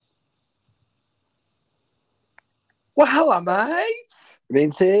Well, hello, mate.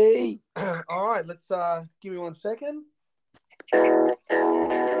 Vincie. All right, let's give me 1 second.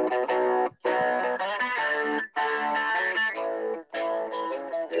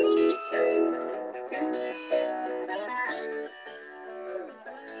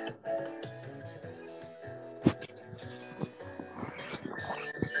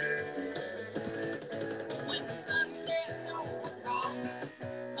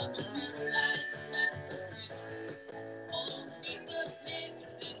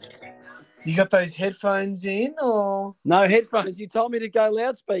 You got those headphones in, or? No headphones. You told me to go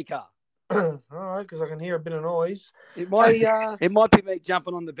loudspeaker. All right, because I can hear a bit of noise. It might, Hey, it might be me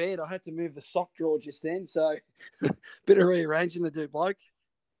jumping on the bed. I had to move the sock drawer just then, so bit of rearranging to do, bloke.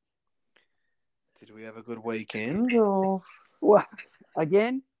 did we have a good weekend, or? Well,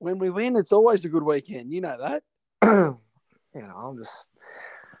 again, when we win, it's always a good weekend. You know that. I'm just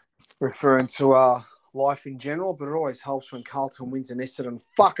referring to life in general, but it always helps when Carlton wins and Essendon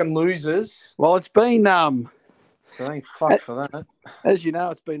fucking loses. Well, it's been They ain't fucked for that. as you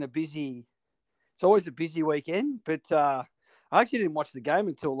know, it's been a busy. It's always a busy weekend, but I actually didn't watch the game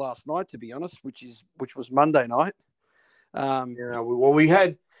until last night, to be honest, which was Monday night. We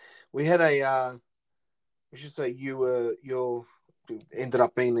had a. We should say your ended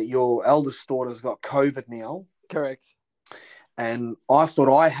up being that your eldest daughter's got COVID now. Correct. And I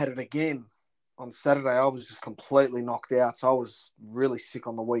thought I had it again on Saturday. I was just completely knocked out, so I was really sick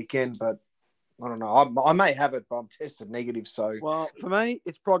on the weekend. But I don't know. I may have it, but I'm tested negative. So Well, for me,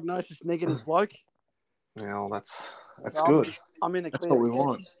 it's prognosis negative, bloke. yeah, that's So good. I'm in the That's clear. what we Yeah,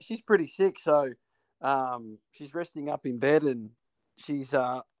 want. she's pretty sick, so she's resting up in bed, and she's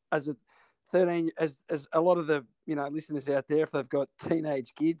as a 13 as a lot of the listeners out there, if they've got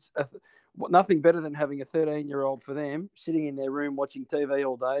teenage kids, nothing better than having a 13-year-old for them sitting in their room watching TV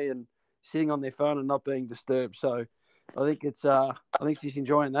all day and sitting on their phone and not being disturbed. So I think she's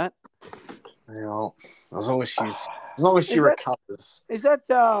enjoying that. Yeah, as long as she recovers. Is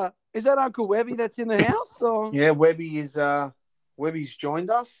that Uncle Webby that's in the house? Or? Yeah, Webby's joined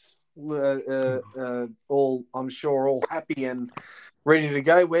us. All I'm sure all happy and ready to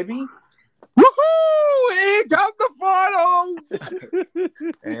go. Webby. Woohoo! Here come the finals.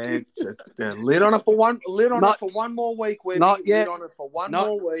 And lid on it for one more week, Webby. Not yet. Lid on it for one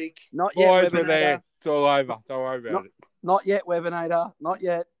more week. Not yet, Boys are Webinator. there. It's all over. Don't worry about it. Not yet, Webinator. Not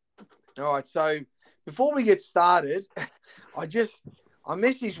yet. All right. So before we get started, I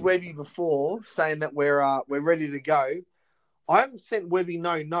messaged Webby before saying that we're ready to go. I haven't sent Webby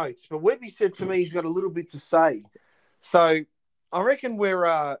no notes, but Webby said to me he's got a little bit to say. So I reckon we're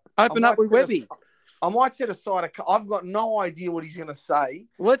open up with Webby. I might set aside I've got no idea what he's going to say.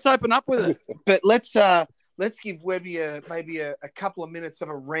 Let's open up with it. But let's give Webby maybe a couple of minutes of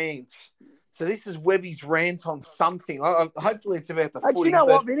a rant. So this is Webby's rant on something. Hopefully it's about the footy. You know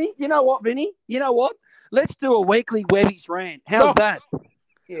what, Vinny? You know what? Let's do a weekly Webby's rant. How's that?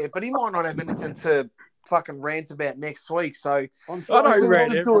 Yeah, but he might not have anything to fucking rant about next week. So I'm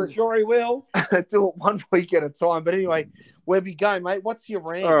sure he will. Do it 1 week at a time. But anyway, Webby, go, mate. What's your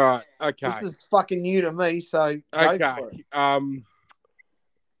rant? All right. Okay. This is fucking new to me, so go for it.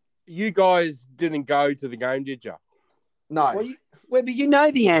 You guys didn't go to the game, did you? No. Well, Webby, you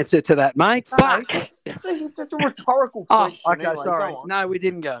know the answer to that, mate. Fuck. It's a rhetorical question. Okay, anyway. sorry. No, we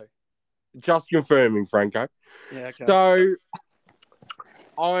didn't go. Just confirming, Franco. Yeah, okay. So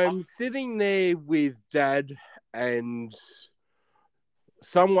I'm sitting there with Dad and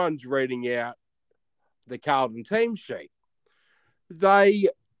someone's reading out the Carlton team sheet. They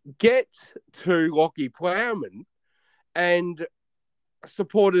get to Lockie Plowman and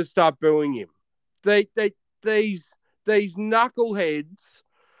supporters start booing him. These knuckleheads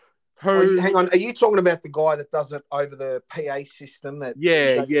who... hang on, are you talking about the guy that does it over the PA system? Laser.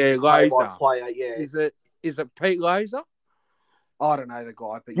 Yeah. Is it Pete Laser? I don't know the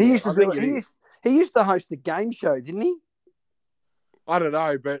guy, but he used to host the game show, didn't he? I don't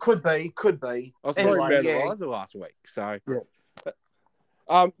know, but could be. I saw him at the last week. So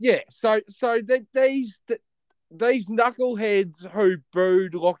So these knuckleheads who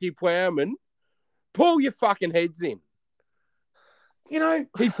booed Lockie Plowman, pull your fucking heads in. You know,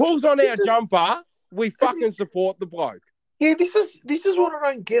 he pulls on our jumper. We fucking support the bloke. Yeah, this is what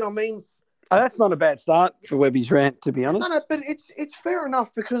I don't get. I mean, that's not a bad start for Webby's rant, to be honest. No, but it's fair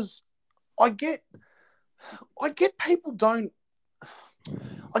enough because I get people don't.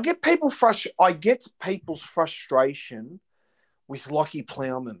 I get people's frustration with Lockie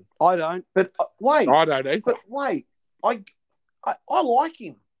Plowman. I don't. But wait, I don't either. But wait, I like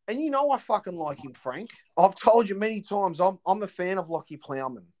him. And you know I fucking like him, Frank. I've told you many times I'm a fan of Lockie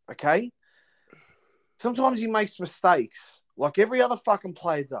Plowman, okay? Sometimes he makes mistakes, like every other fucking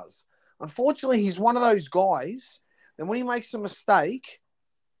player does. Unfortunately, he's one of those guys, and when he makes a mistake,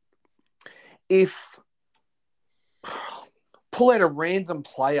 if pull out a random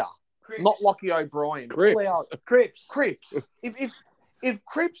player, Cripps. not Lockie O'Brien, Cripps. pull out Cripps. If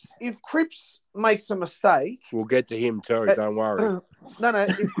Cripps makes a mistake, We'll get to him too. Don't worry. no.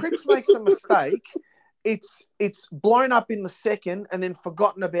 If Cripps makes a mistake, it's blown up in the second and then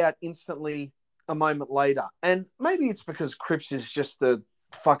forgotten about instantly a moment later. And maybe it's because Cripps is just a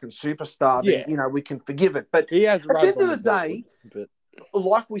fucking superstar. Yeah. That, we can forgive it. But He has at the rubbed end on of the day, but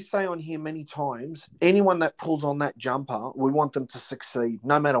like we say on here many times, anyone that pulls on that jumper, we want them to succeed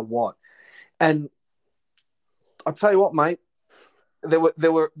no matter what. And I'll tell you what, mate, there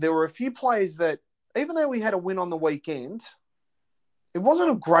were a few players that, even though we had a win on the weekend, it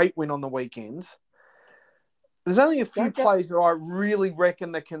wasn't a great win on the weekend. There's only a few players that I really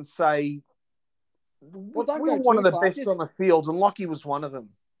reckon that can say, we were one of the best on the field, and Lockie was one of them.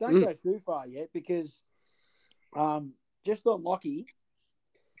 Don't go too far yet, because just on Lockie,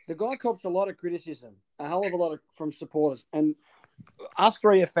 the guy cops a lot of criticism, a hell of a lot from supporters. And us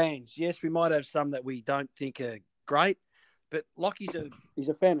three are fans. Yes, we might have some that we don't think are great, but Lockie's he's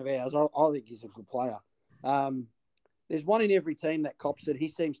a fan of ours. I think he's a good player. There's one in every team that cops it. He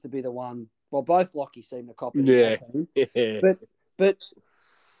seems to be the one. Well, both Lockie seem to cop it. Yeah. But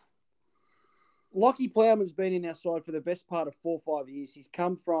Lockie Plowman's been in our side for the best part of 4 or 5 years. He's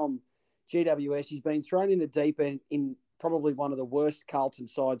come from GWS. He's been thrown in the deep end in probably one of the worst Carlton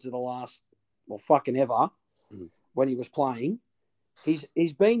sides of the last, fucking ever, when he was playing.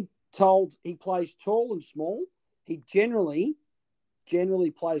 He's been told he plays tall and small. He generally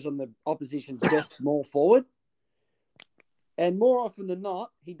plays on the opposition's best small forward. And more often than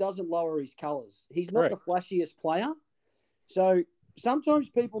not, he doesn't lower his colours. He's not the flashiest player. So sometimes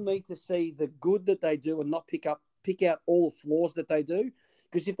people need to see the good that they do and not pick out all the flaws that they do.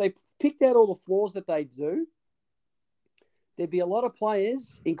 Because if they picked out all the flaws that they do, there'd be a lot of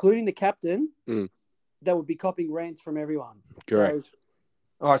players, including the captain, that would be copying rants from everyone. Correct. So,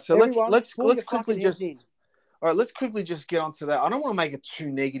 all right, so let's quickly let's quickly just get onto that. I don't want to make it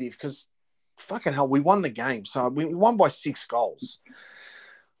too negative because fucking hell, we won the game. So we won by 6 goals.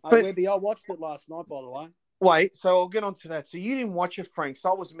 But Webby, I watched it last night, by the way. Wait, so I'll get onto that. So you didn't watch it, Frank.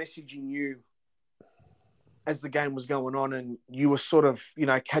 So I was messaging you as the game was going on, and you were sort of,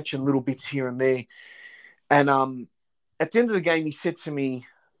 catching little bits here and there. And at the end of the game, he said to me,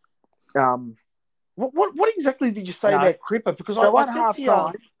 what exactly did you say about Cripper? Because I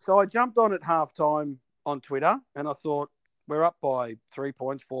jumped on at halftime on Twitter, and I thought, we're up by 3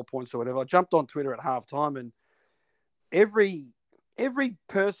 points, 4 points, or whatever. I jumped on Twitter at halftime, and every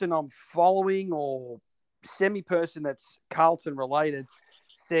person I'm following or semi-person that's Carlton related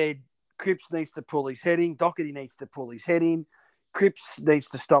said Cripps needs to pull his head in, Doherty needs to pull his head in, Cripps needs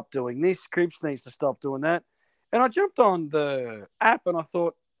to stop doing this, Cripps needs to stop doing that. And I jumped on the app and I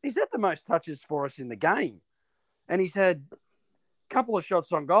thought, is that the most touches for us in the game? And he's had a couple of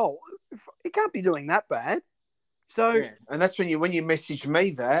shots on goal. He can't be doing that bad. So, yeah. And that's when you messaged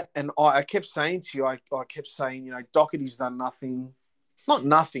me that, and I kept saying to you, I kept saying, Doherty's done nothing. Not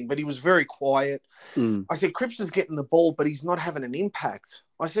nothing, but he was very quiet. I said, Cripps is getting the ball, but he's not having an impact.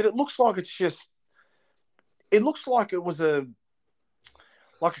 I said, it looks like it was a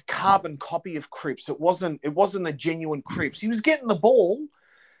carbon copy of Cripps. It wasn't a genuine Cripps. He was getting the ball,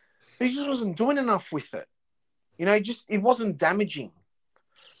 but he just wasn't doing enough with it. It wasn't damaging.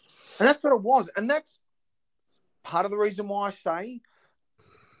 And that's what it was. And that's part of the reason why I say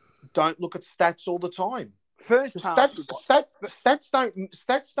don't look at stats all the time. Stats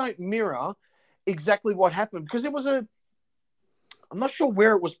don't mirror exactly what happened, because it was I'm not sure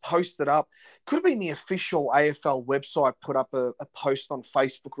where it was posted up. Could have been the official AFL website put up a post on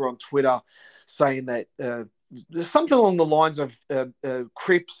Facebook or on Twitter saying that there's something along the lines of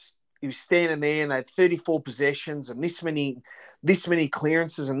Cripps. He was standing there and they had 34 possessions and this many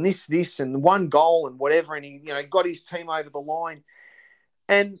clearances and this and 1 goal and whatever, and he got his team over the line.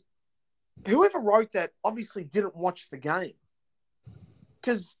 And whoever wrote that obviously didn't watch the game,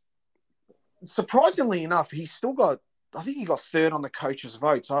 because surprisingly enough, he got 3rd on the coaches'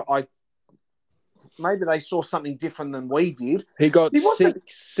 votes. I maybe they saw something different than we did. He got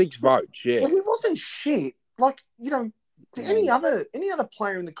six votes. Yeah, he wasn't shit. Any other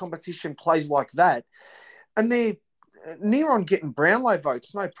player in the competition plays like that, and they're near on getting Brownlow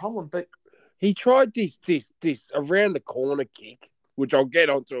votes, no problem. But he tried this around the corner kick, which I'll get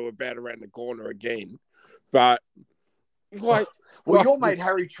onto about around the corner again. But your mate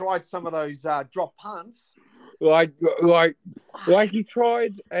Harry tried some of those drop punts. Like he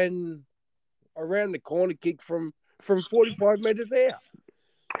tried, and around the corner kick from 45 metres out.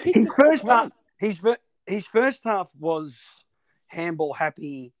 His first half, his first half was handball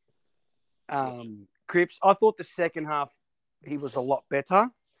happy. Cripps. I thought the second half he was a lot better.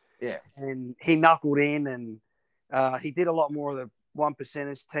 Yeah, and he knuckled in, and he did a lot more of the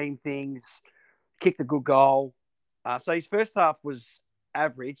 1%ers team things. Kicked a good goal. So his first half was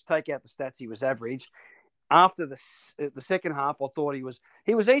average. Take out the stats, he was average. After the second half, I thought he was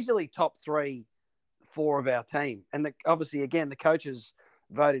easily top 3, 4 of our team. And obviously, again, the coaches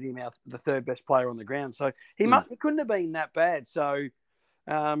voted him out the third best player on the ground. So he couldn't have been that bad. So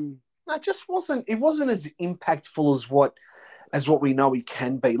no, it just wasn't. It wasn't as impactful as what we know he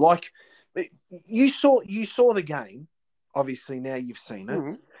can be. Like you saw the game. Obviously, now you've seen it.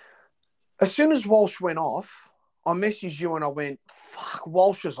 Mm-hmm. As soon as Walsh went off, I messaged you and I went, "Fuck,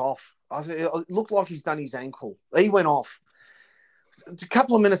 Walsh is off." It looked like he's done his ankle. He went off. A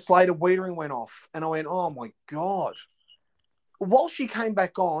couple of minutes later, Wiedering went off, and I went, "Oh my god!" Walsh came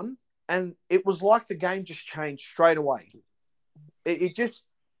back on, and it was like the game just changed straight away. It's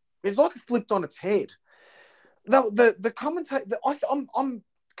like it flipped on its head. The commentator, I'm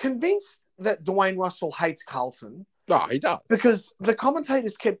convinced that Dwayne Russell hates Carlton. No, he does. Because the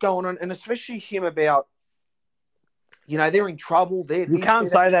commentators kept going on, and especially him about, they're in trouble. You can't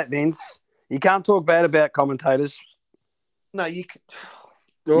say that, Vince. You can't talk bad about commentators. No, you can.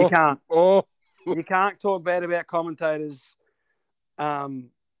 You can't. Oh. You can't talk bad about commentators. So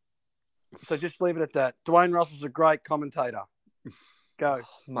just leave it at that. Dwayne Russell's a great commentator. Go,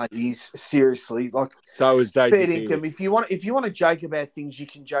 mate. He's seriously like. So is Daisy. Fair income. If you want to joke about things, you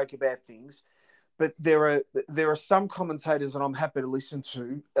can joke about things. But there are some commentators that I'm happy to listen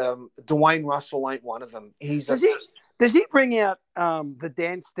to. Dwayne Russell ain't one of them. Does he bring out the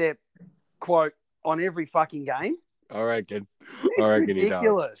dance step quote on every fucking game? I reckon he does.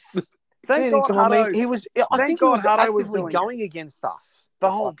 Ridiculous. Thank God, I think he was actively was going against us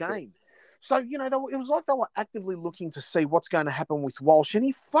the whole game. So, it was like they were actively looking to see what's going to happen with Walsh, and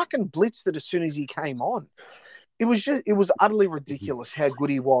he fucking blitzed it as soon as he came on. It was utterly ridiculous how good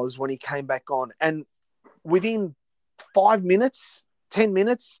he was when he came back on. And within 5 minutes, 10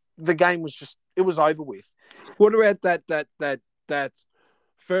 minutes, the game was over with. What about that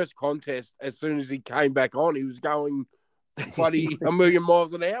first contest? As soon as he came back on, he was going bloody a million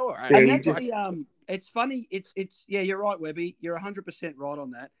miles an hour. And that's it's funny. It's you're right, Webby. You're 100% right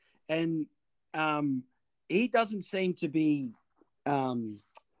on that. And he doesn't seem to be,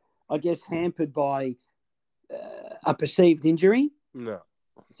 I guess, hampered by a perceived injury. No.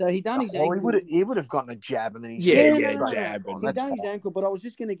 So he done his ankle. He would have gotten a jab and then jab. He done his ankle, but I was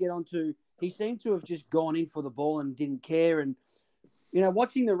just going to get on to, he seemed to have just gone in for the ball and didn't care. And,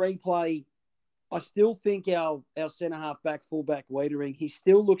 watching the replay, I still think our centre-half back, full-back Wiedering, he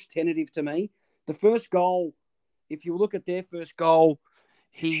still looks tentative to me. The first goal, if you look at their first goal,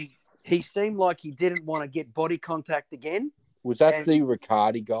 he seemed like he didn't want to get body contact again. Was that the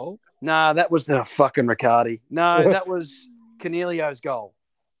Riccardi goal? No, that was the fucking Riccardi. No, that was Cornelio's goal.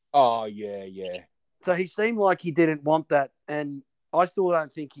 Oh, yeah. So he seemed like he didn't want that, and I still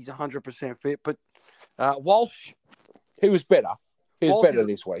don't think he's 100% fit. But Walsh... He was better. He was better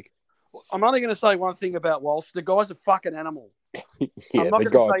this week. I'm only going to say one thing about Walsh. The guy's a fucking animal. Yeah, I'm not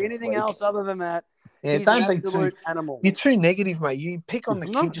going to say anything else other than that. Yeah, he's don't an be absolute animal. You're too negative, mate. You pick on the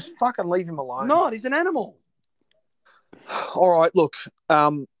kid. Just fucking leave him alone. No, he's an animal. All right, look.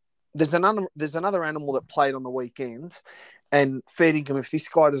 There's another animal that played on the weekend, and fair dinkum, if this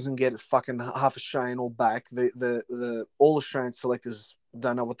guy doesn't get fucking half Australian all back, the all Australian selectors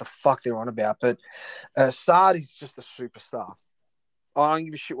don't know what the fuck they're on about. But Saad is just a superstar. I don't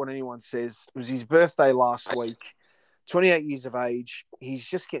give a shit what anyone says. It was his birthday last week. 28 years of age. He's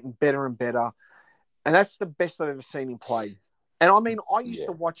just getting better and better. And that's the best I've ever seen him play. And I mean, I used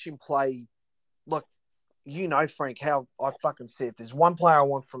to watch him play, like, Frank, how I fucking said, if there's one player I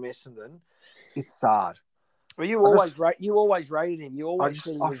want from Essendon, it's Saad. Well, you always rated him. You always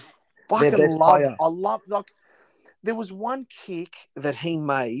said he was fucking their best player. I love, like, there was one kick that he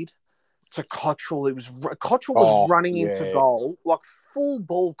made to Cottrell. Cottrell was running into goal, like full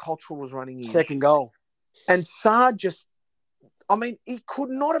ball. Cottrell was running in. Second goal. And Saad he could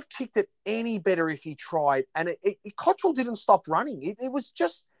not have kicked it any better if he tried. And Cottrell didn't stop running.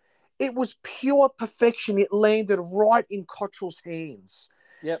 It was pure perfection. It landed right in Cottrell's hands.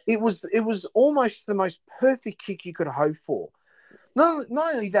 Yep. It was almost the most perfect kick you could hope for. Not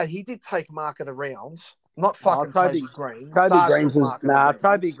only that, he did take mark of the round. Not fucking Toby Greens. Toby Greens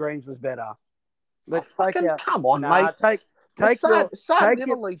was better. Let's come on, mate. Saad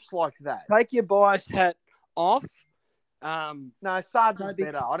never leaps like that. Take your bias hat off. No, Saad's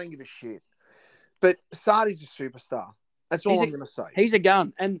better. I don't give a shit. But Sardi's a superstar. That's all I'm going to say. He's a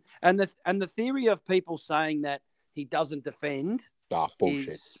gun. And the theory of people saying that he doesn't defend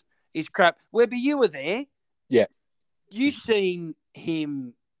bullshit. Is crap. Webby, you were there. Yeah. You seen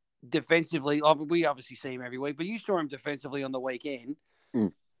him defensively. We obviously see him every week, but you saw him defensively on the weekend.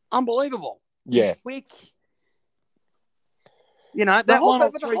 Unbelievable. Yeah. He's quick. You know, but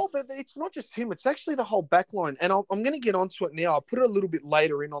it's not just him. It's actually the whole back line. And I'm going to get onto it now. I'll put it a little bit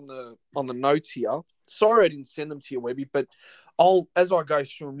later in on the notes here. Sorry I didn't send them to you, Webby, but as I go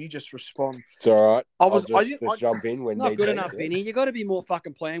through them, you just respond. It's all right. I just jump in when not good enough, Vinnie. You got to be more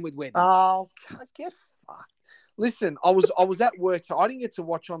fucking playing with Webby. Oh, get fucked. Listen, I was at work, so I didn't get to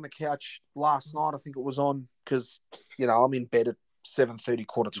watch on the couch last night. I think it was on because I'm in bed at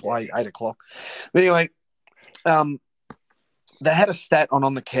 7:30, 8 o'clock. But anyway, they had a stat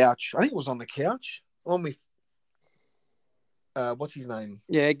on the couch. I think it was on the couch. On with what's his name?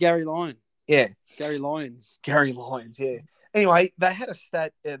 Yeah, Gary Lyon. Yeah, Gary Lyons. Yeah. Anyway, they had a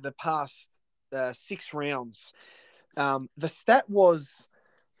stat the past 6 rounds. The stat was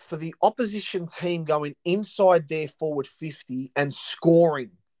for the opposition team going inside their forward 50 and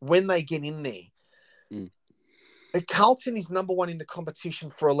scoring when they get in there. Carlton is number 1 in the competition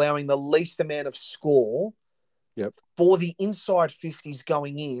for allowing the least amount of score for the inside 50s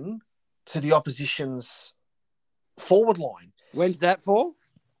going in to the opposition's forward line. When's that for?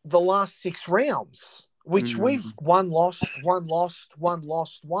 The last 6 rounds, which we've lost.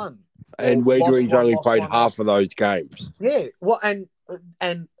 And Weathering's only played half of those games. Yeah, well, and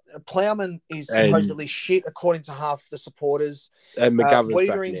Plowman is supposedly shit according to half the supporters. And McGovern's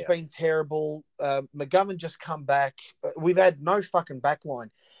Weathering's been terrible. McGovern just come back. We've had no fucking back line.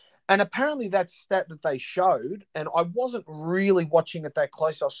 And apparently that stat that they showed, and I wasn't really watching it that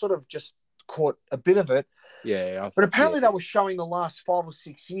close. I sort of just caught a bit of it. Yeah. But apparently they were showing the last 5 or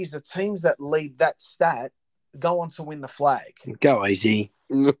 6 years, the teams that lead that stat go on to win the flag. Go easy.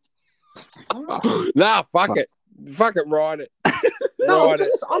 Nah, fuck it. Fuck it, ride it. No,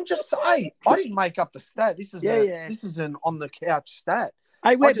 I'm just saying. I didn't make up the stat. This is an on the couch stat.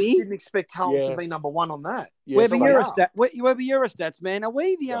 Hey, Webby, I just didn't expect Carlton to be number 1 on that. Yeah, Webby, you're a stats man. Are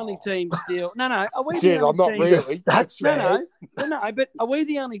we the only team still? No. Are we the only I'm not team? really. That's no. But are we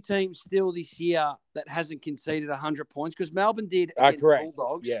the only team still this year that hasn't conceded 100 points? Because Melbourne did against correct.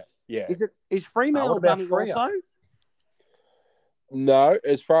 Bulldogs. Yeah. Is Fremantle done it also? No,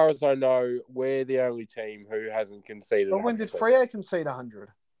 as far as I know, we're the only team who hasn't conceded. But when did Freo concede 100?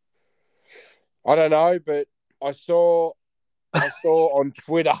 I don't know, but I saw on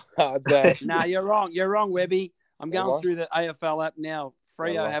Twitter that... No, you're wrong. You're wrong, Webby. I'm going through the AFL app now.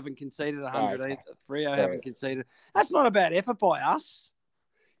 Freo haven't conceded 100 either. Freo haven't conceded. That's not a bad effort by us.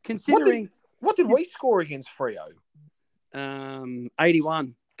 Considering... What did we score against Freo?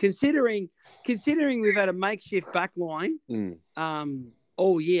 81. Considering we've had a makeshift back line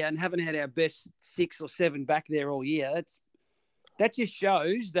all year and haven't had our best 6 or 7 back there all year, that just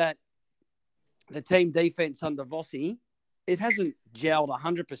shows that the team defense under Vossi, it hasn't gelled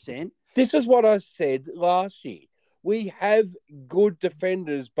 100%. This is what I said last year. We have good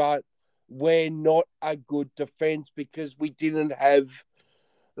defenders, but we're not a good defense because we didn't have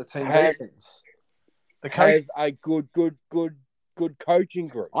the team defense. Have a good coaching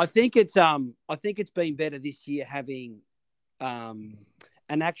group. I think it's been better this year having an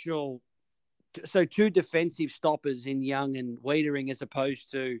actual 2 defensive stoppers in Young and Wiedering as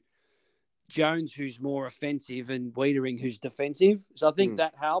opposed to Jones, who's more offensive, and Wiedering, who's defensive. So I think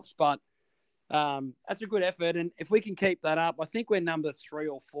that helps, but that's a good effort. And if we can keep that up, I think we're number 3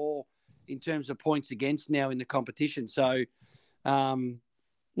 or 4 in terms of points against now in the competition. So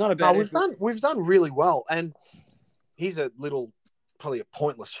not a bad effort. We've done really well. And here's a little, probably a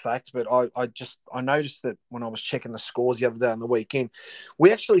pointless fact, but I noticed that when I was checking the scores the other day on the weekend,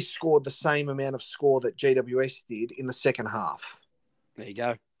 we actually scored the same amount of score that GWS did in the second half. There you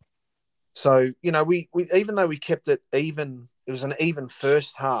go. So, we even though we kept it even, it was an even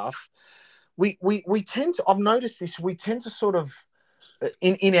first half, we tend to, I've noticed this, we tend to sort of,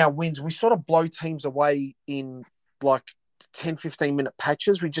 in our wins, we sort of blow teams away in like 10, 15-minute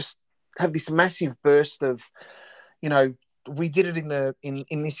patches. We just have this massive burst of, we did it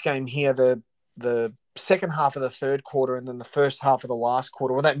in this game here, the second half of the third quarter and then the first half of the last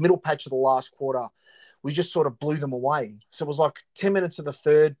quarter, or that middle patch of the last quarter, we just sort of blew them away. So it was like 10 minutes of the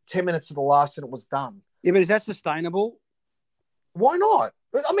third, 10 minutes of the last, and it was done. Yeah, but is that sustainable? Why not?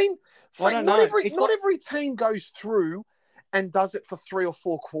 I mean, not every team goes through and does it for 3 or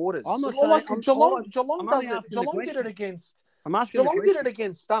 4 quarters. I'm not like saying, Geelong does it. Geelong did it against. Geelong did it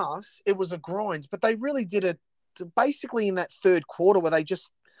against us. It was a grind, but they really did it basically in that third quarter where they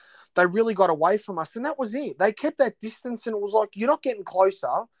just they really got away from us, and that was it. They kept that distance, and it was like, you're not getting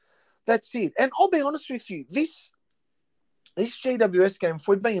closer. That's it. And I'll be honest with you, this GWS game, if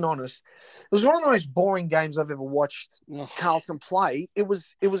we're being honest, it was one of the most boring games I've ever watched Carlton play. It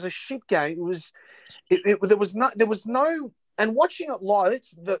was a shit game. There was no, and watching it live,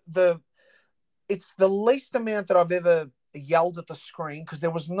 it's the least amount that I've ever yelled at the screen, because there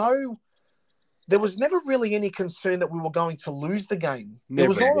was never really any concern that we were going to lose the game. It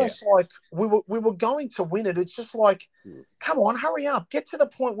was almost like we were going to win it. It's just like, come on, hurry up, get to the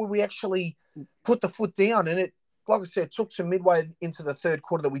point where we actually put the foot down. And it, like I said, it took to midway into the third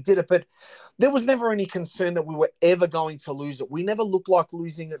quarter that we did it, but there was never any concern that we were ever going to lose it. We never looked like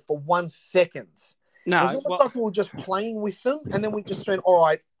losing it for 1 second. No, it was almost like we were just playing with them, and then we just went, all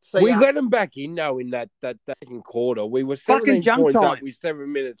right. We let them back in, though, in that second quarter. We were 17 points up with 7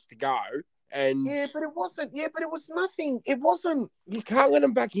 minutes to go. And but it wasn't. Yeah, but it was nothing. It wasn't. You can't let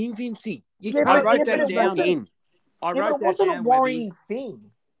them back in, Vincey. I wrote that down. It wasn't a worrying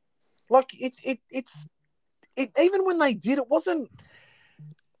thing. Like it's even when they did, it wasn't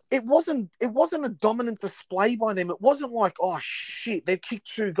a dominant display by them. It wasn't like, oh shit, they've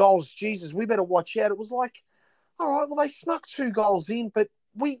kicked 2 goals. Jesus, we better watch out. It was like, all right, well, they snuck 2 goals in, but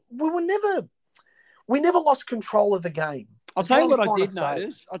we never lost control of the game. I'll tell you what I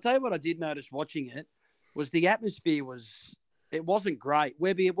did notice. Watching it was the atmosphere wasn't great.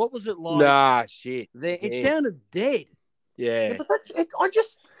 Webby, what was it like? Nah, shit. It sounded dead. Yeah. But that's it.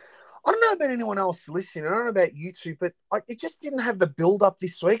 I don't know about anyone else listening. I don't know about you two, but it just didn't have the build up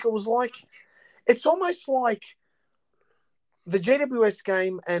this week. It was like, it's almost like the GWS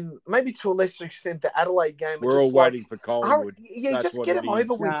game, and maybe to a lesser extent the Adelaide game. We're all waiting for Collingwood. Just get them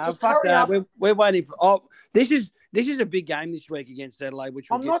over with. Just fuck hurry that. up. We're waiting for. Oh, this is a big game this week against Adelaide. Which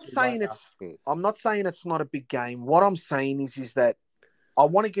I'm not saying it's not a big game. What I'm saying is that I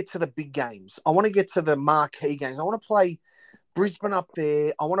want to get to the big games. I want to get to the marquee games. I want to play Brisbane up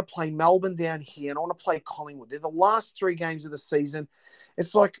there. I want to play Melbourne down here, and I want to play Collingwood. They're the last 3 games of the season.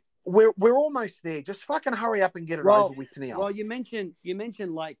 It's like we're almost there. Just fucking hurry up and get it over with now. Well, you mentioned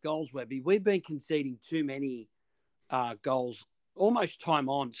late goals, Webby. We've been conceding too many goals, almost time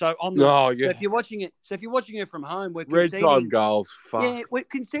on. So so if you're watching it from home, we're conceding red time goals. Fuck. Yeah, we're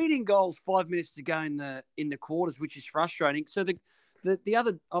conceding goals 5 minutes to go in the quarters, which is frustrating. So the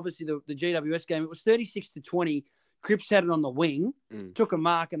other, obviously the GWS game, it was 36-20. Cripps had it on the wing, took a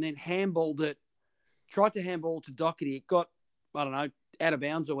mark, and then handballed it. Tried to handball to Doherty. It got, I don't know, out of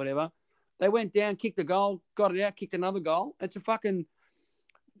bounds or whatever. They went down, kicked the goal, got it out, kicked another goal. It's a fucking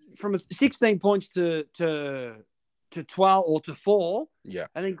from 16 points to 12 or to 4. Yeah.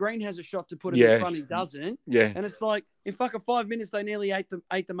 And then Green has a shot to put it in front. He doesn't. Yeah. And it's like in fucking 5 minutes they nearly ate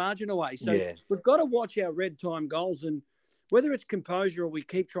the margin away. So we've got to watch our red time goals, and whether it's composure or we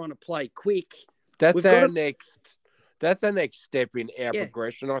keep trying to play quick. That's our next step in our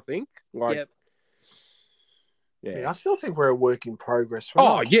progression, I think. Yeah, I still think we're a work in progress.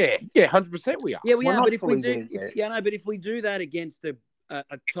 100% we are. Yeah, we are. But if we do, but if we do that against a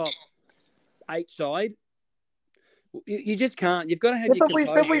top 8 side, you just can't. You've got to have your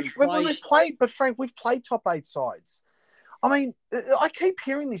composure. But Frank, we've played top 8 sides. I mean, I keep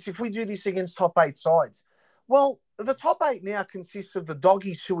hearing this. If we do this against top 8 sides, well, the top 8 now consists of the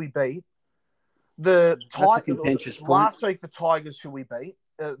Doggies, who we beat, the Tigers last week, the Tigers, who we beat,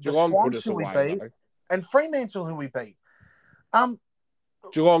 the Swans, who we beat. And Fremantle, who we beat.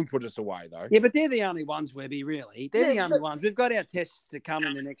 Geelong put us away, though. Yeah, but they're the only ones, Webby, really. They're the only ones. We've got our tests to come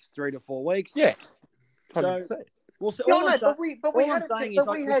in the next 3 to 4 weeks. Yeah. 100%. So, we just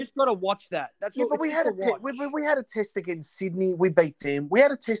got to watch that. That's we had a test against Sydney. We beat them. We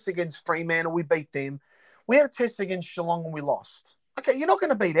had a test against Fremantle. We beat them. We had a test against Geelong, and we lost. Okay, you're not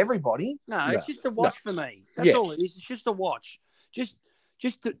going to beat everybody. No, it's just a watch for me. That's all it is. It's just a watch.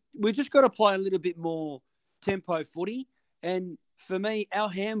 We just got to play a little bit more tempo footy. And for me, our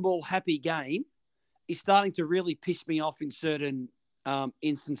handball happy game is starting to really piss me off in certain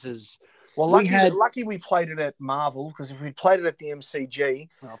instances. Well, lucky we played it at Marvel, because if we played it at the MCG...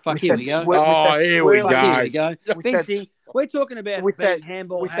 Here we go. Here we go. Vinci, we're talking about being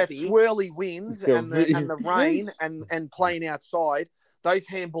handball happy. With that swirly winds and the rain and playing outside, those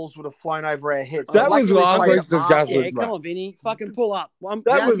handballs would have flown over our heads. That was last week's discussion. Yeah, come on, Vinny. Fucking pull up.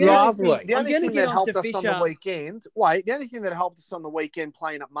 That was last week. The only thing that helped us on the weekend... the only thing that helped us on the weekend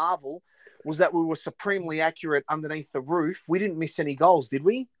playing at Marvel was that we were supremely accurate underneath the roof. We didn't miss any goals, did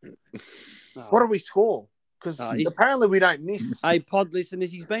we? What did we score? Because apparently we don't miss. Hey, pod listeners,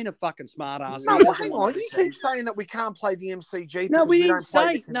 he's been a fucking smart ass. No, well, hang on. You keep saying that we can't play the MCG. No, we didn't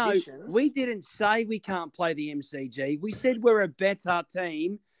say. We didn't say we can't play the MCG. We said we're a better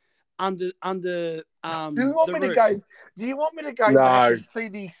team under Do you want the me to roof. go? Do you want me to go No. back and see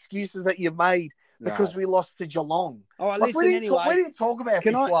the excuses that you made because No. we lost to Geelong? All right, Like, listen, we didn't talk about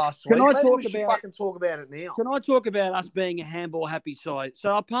can this I- last can week. I Maybe talk we should about- fucking talk about it now. Can I talk about us being a handball happy side?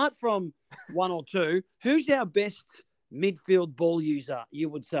 So apart from one or two, who's our best midfield ball user, you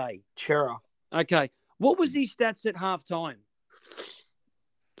would say? Chera. Okay. What was his stats at halftime?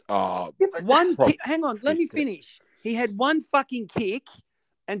 Oh, One Prob- kick. Hang on, let me 50. finish. He had one fucking kick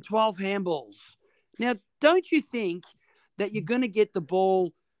and 12 handballs. Now, don't you think that you're going to get the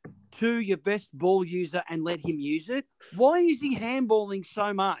ball to your best ball user and let him use it? Why is he handballing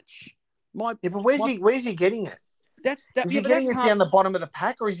so much? But where's he getting it? Is he getting it down the bottom of the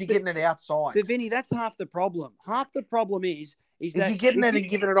pack, or is he getting it outside? But Vinny, that's half the problem. Half the problem is that he getting it and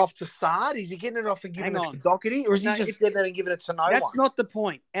giving it off to Sard? Is he getting it off and giving it to Doherty? Or is he just getting it and giving it to no one? That's not the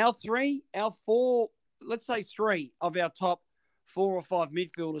point. Our four, let's say three of our top 4 or 5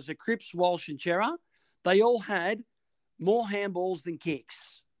 midfielders are Cripps, Walsh, and Chera. They all had more handballs than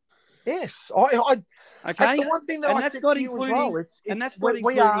kicks. Yes. Okay. That's the one thing that I said to you as well. That's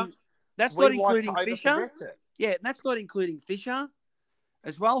not including Fisher. Yeah, and that's not including Fisher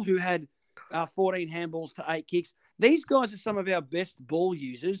as well, who had 14 handballs to 8 kicks. These guys are some of our best ball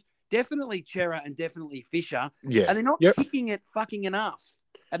users. Definitely Chera and definitely Fisher. Yeah. And they're not kicking it fucking enough.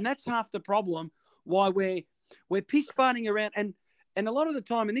 And that's half the problem why we're piss farting around. And a lot of the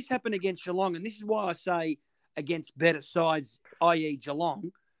time, and this happened against Geelong, and this is why I say against better sides, i.e.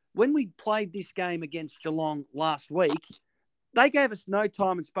 Geelong, when we played this game against Geelong last week, they gave us no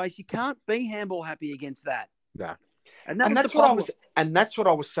time and space. You can't be handball happy against that. No. And that's what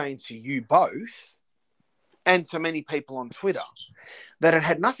I was saying to you both and to many people on Twitter, that it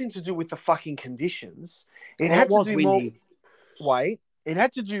had nothing to do with the fucking conditions. It had to do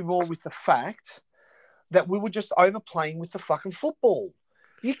more with the fact that we were just overplaying with the fucking football.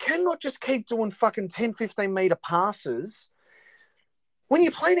 You cannot just keep doing fucking 10, 15-metre passes. When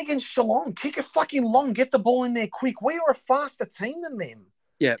you're playing against Geelong, kick it fucking long, get the ball in there quick. We are a faster team than them.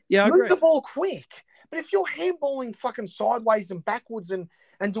 Yeah, I Move agree. the ball quick. But if you're handballing fucking sideways and backwards and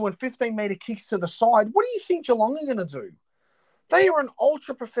doing 15-metre kicks to the side, what do you think Geelong are going to do? They are an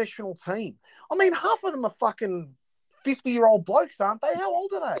ultra-professional team. I mean, half of them are fucking 50-year-old blokes, aren't they? How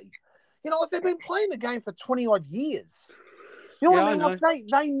old are they? You know, like they've been playing the game for 20-odd years. You know what I mean? Like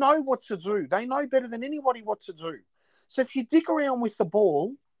they know what to do. They know better than anybody what to do. So if you dick around with the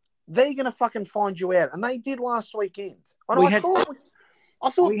ball, they're going to fucking find you out. And they did last weekend. I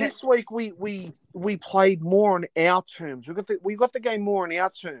thought this week we played more on our terms. We got the game more on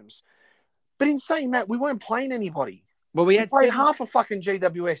our terms. But in saying that, we weren't playing anybody. Well, we played half a fucking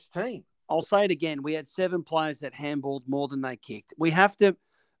GWS team. I'll say it again. We had 7 players that handballed more than they kicked. We have to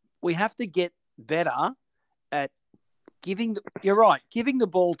get better at giving the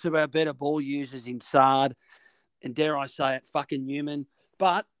ball to our better ball users in Sard and, dare I say it, fucking Newman.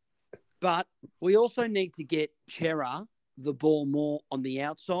 But we also need to get Chera the ball more on the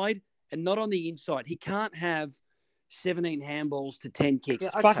outside and not on the inside. He can't have 17 handballs to 10 kicks. Yeah,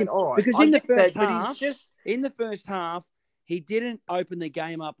 okay, all right. Because in the first half, he didn't open the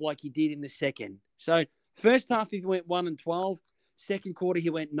game up like he did in the second. So first half, he went 1-12. Second quarter, he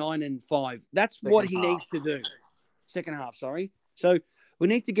went 9-5. That's what he needs to do. Second half, sorry. So we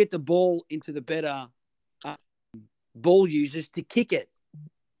need to get the ball into the better ball users to kick it.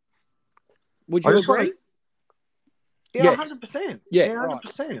 Would you agree? Yeah, Yes. 100%. Yeah,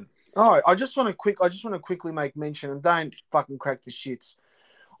 100%. All right. I just want to quickly make mention, and don't fucking crack the shits.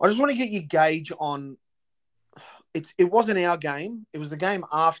 I just want to get your gauge on. It wasn't our game. It was the game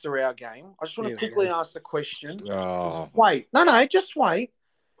after our game. I just want to quickly ask the question. Oh. Just wait.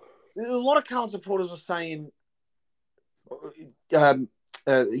 A lot of Carlton supporters are saying, tin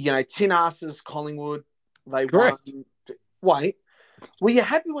asses, Collingwood, they Correct. won. Wait, were you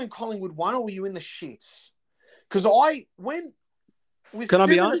happy when Collingwood won, or were you in the shits? Because Can I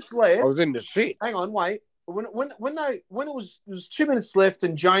be honest? I was in the shit. Hang on, wait. When it was 2 minutes left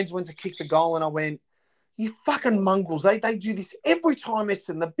and Jones went to kick the goal, and I went, you fucking mongrels. They do this every time,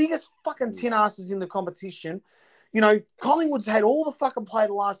 Essendon, the biggest fucking tin asses in the competition. You know, Collingwood's had all the fucking play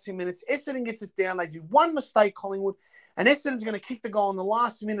the last 2 minutes. Essendon gets it down. They do one mistake, Collingwood, and Essendon's going to kick the goal in the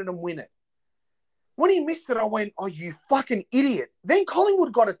last minute and win it. When he missed it, I went, oh, you fucking idiot. Then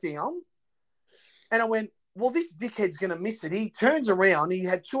Collingwood got it down, and I went, well, this dickhead's going to miss it. He turns around. He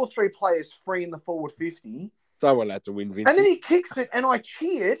had 2 or 3 players free in the forward 50. Someone had to win, Vinnie. And then he kicks it, and I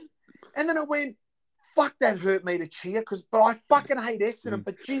cheered. And then I went, fuck, that hurt me to cheer. But I fucking hate Essendon.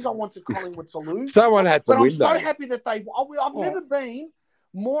 But, geez, I wanted Collingwood to lose. Someone had to win, But I'm so happy that I've never been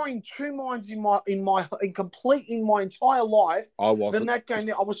more in two minds in my entire life I than wasn't. that game.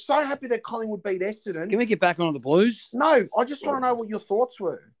 I was so happy that Collingwood beat Essendon. Can we get back onto the Blues? No, I just want to know what your thoughts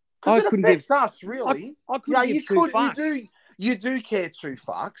were I because it couldn't affects us really. I couldn't give two fucks. You do care two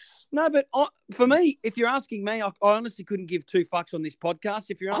fucks. No, but for me, if you're asking me, I honestly couldn't give two fucks on this podcast.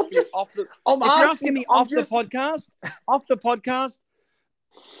 If you're asking me off the podcast,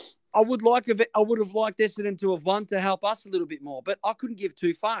 I would have liked Essendon to have won to help us a little bit more, but I couldn't give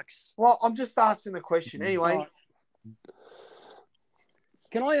two fucks. Well, I'm just asking the question anyway. Right.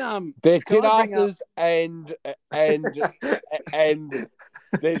 Can I They're tin asses and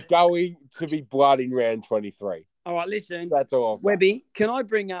there's going to be blood in round 23. All right, listen. That's all. Webby, can I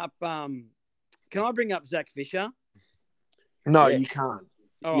bring up Zach Fisher? No, Yes. you can't.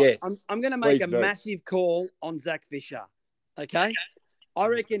 All right, Yes. I'm going to make Please a do. massive call on Zach Fisher. Okay? I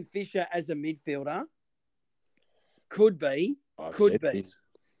reckon Fisher as a midfielder could be.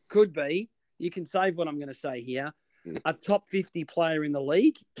 You can save what I'm going to say here. A top 50 player in the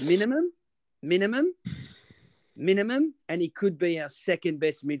league, minimum, and he could be our second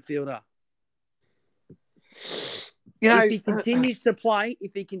best midfielder. You know, if he continues to play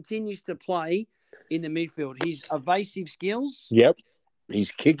in the midfield, his evasive skills. Yep.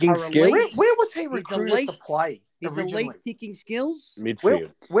 His kicking Are skills. elite. where was he recruited to play His originally? elite kicking skills.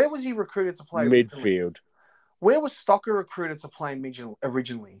 Midfield. Where was he recruited to play? Originally? Midfield. Where was Stocker recruited to play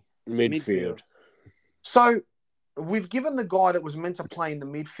originally? Midfield. So we've given the guy that was meant to play in the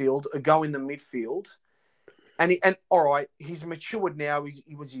midfield a go in the midfield. And all right, he's matured now.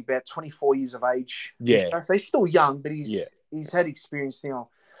 He was about 24 years of age. Yeah. So he's still young, but he's had experience now.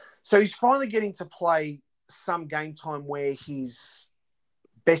 So he's finally getting to play some game time where he's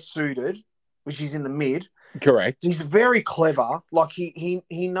best suited, which is in the mid. Correct. He's very clever. Like he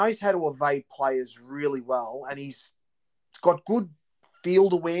knows how to evade players really well, and he's got good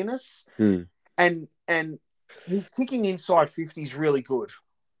field awareness. And his kicking inside 50 is really good.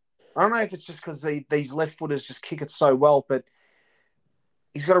 I don't know if it's just because these left footers just kick it so well, but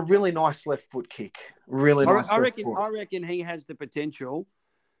he's got a really nice left foot kick. Really nice. I reckon he has the potential.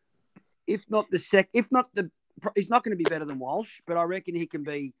 If not the he's not going to be better than Walsh, but I reckon he can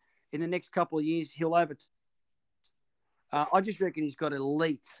be in the next couple of years. He'll have it. I just reckon he's got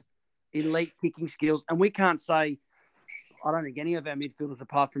elite kicking skills, and we can't say. I don't think any of our midfielders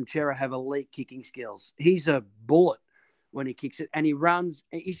apart from Chera have elite kicking skills. He's a bullet when he kicks it, and he runs.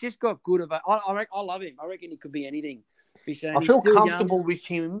 He's just got good of. I love him. I reckon he could be anything. Fisher, I feel comfortable with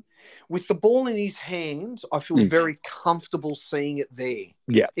him. With the ball in his hands, I feel very comfortable seeing it there.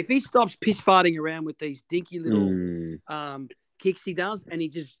 Yeah. If he stops piss farting around with these dinky little kicks he does, and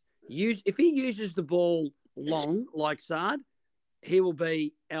if he uses the ball long like Sard, he will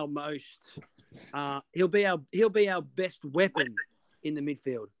be our most. He'll be our best weapon in the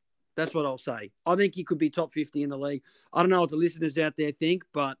midfield. That's what I'll say. I think he could be top 50 in the league. I don't know what the listeners out there think,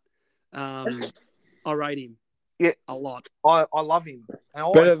 but I rate him. Yeah, a lot. I love him. And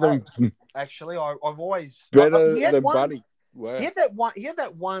I Better always than have, actually. I've always better he had than one- Buddy. Wow. He had that one. He had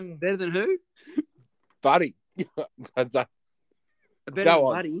that one. Better than who? Buddy. Better Go than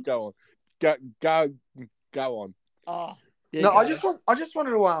on. Buddy. Go on. Go on. Oh, No, I just wanted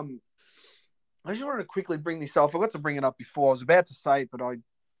to quickly bring this up. I forgot to bring it up before. I was about to say it, but I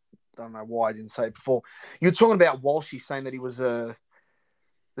don't know why I didn't say it before. You were talking about Walshy saying that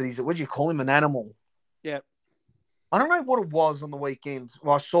he's what do you call him? An animal. Yeah. I don't know what it was on the weekend.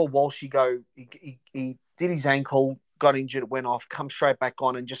 Well, I saw Walshy go. He did his ankle, got injured, went off, come straight back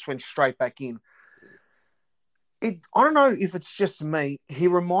on, and just went straight back in. I don't know if it's just me. He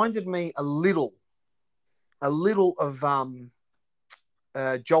reminded me a little of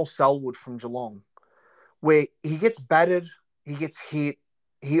Joel Selwood from Geelong, where he gets battered, he gets hit,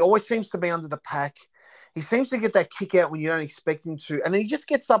 he always seems to be under the pack. He seems to get that kick out when you don't expect him to, and then he just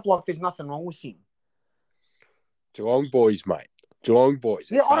gets up like there's nothing wrong with him. Geelong boys, mate. Geelong boys.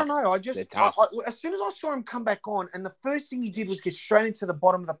 Yeah, I don't know. They're tough. As soon as I saw him come back on, and the first thing he did was get straight into the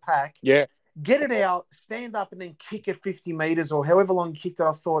bottom of the pack, Yeah. get it out, stand up, and then kick it 50 meters or however long he kicked it.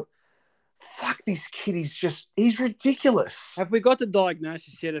 I thought, fuck, this kid he's ridiculous. Have we got the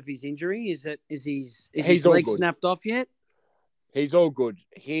diagnosis yet of his injury? Is his He's all leg good. snapped off yet? He's all good.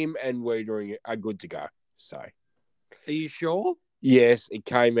 Him and Wiedering are good to go. So, Are you sure? yes, it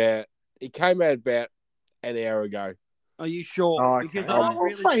came out about an hour ago. Are you sure? Oh, okay. Because I don't Well,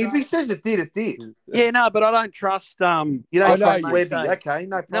 really fine. If he trust- says it did, it did. Yeah, no, but I don't trust. You I don't know trust you Webby. say. Okay,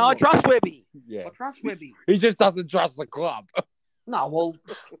 no problem. No, I trust Webby. Yeah. I trust Webby. He just doesn't trust the club. No, well,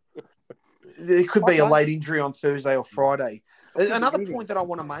 it could be a late injury on Thursday or Friday. Another point that I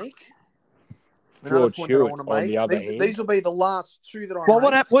want to make, Another George point that I Hewitt, want to on make. the other hand. These will be the last two that I Well,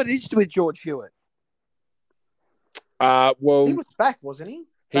 make. what is with George Hewitt? Well, He was back, wasn't he?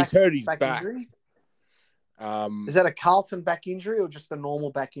 he's hurt his back. Injury. Um, Is that a Carlton back injury or just a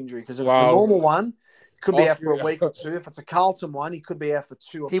normal back injury? Because if it's a Well, normal one, he could be out for a Austria- week or two. If it's a Carlton one, he could be out for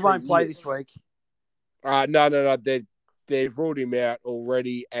 2 or 3 He won't play years. this week. no. They've ruled him out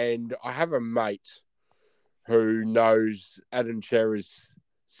already, and I have a mate who knows Adam Cherry's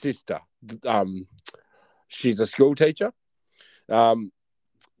sister. She's a school teacher,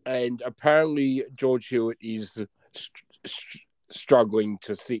 and apparently George Hewitt is struggling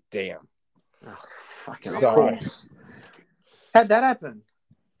to sit down. Oh, fucking So- of course. How'd that happen?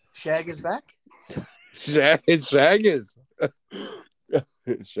 Shagger's back? It's Shaggers.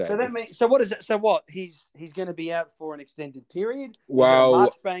 So that means. So what is it? So what? He's going to be out for an extended period. Well,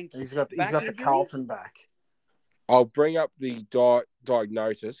 Marchbank. He's got back the injury? Carlton back. I'll bring up the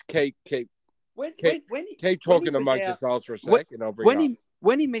diagnosis. Keep When talking he was amongst out- yourselves for a when- sec, and I'll bring it up.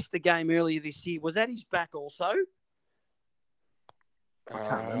 when he missed the game earlier this year, was that his back also? I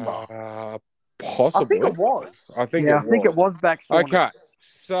can't remember. Possibly. I think it was. I think it was back. Okay,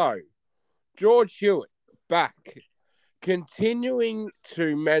 so George Hewitt back, continuing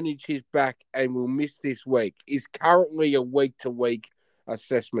to manage his back and will miss this week. Is currently a week-to-week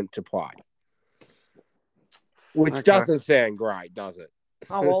assessment to play, which doesn't sound great, does it?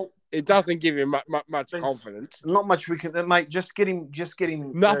 Oh well, It doesn't give him much There's confidence. not much we can, mate. Just get him.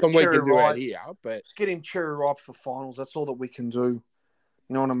 Nothing we cherry can do ripe. out here, but Just get him cherry ripe for finals. That's all that we can do.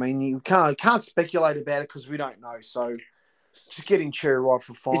 You know what I mean? You can't speculate about it because we don't know. So just get him cherry ripe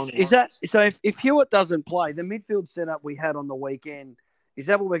for finals. Is that so? If Hewitt doesn't play, the midfield setup we had on the weekend, is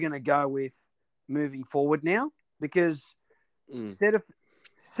that what we're going to go with moving forward now? Because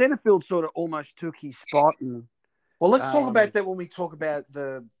Centerfield sort of almost took his spot. And Well, let's talk about that when we talk about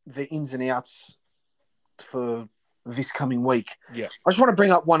the ins and outs for this coming week. Yeah. I just want to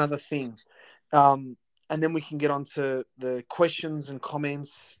bring up one other thing. And then we can get on to the questions and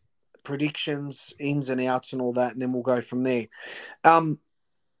comments, predictions, ins and outs and all that, and then we'll go from there. Are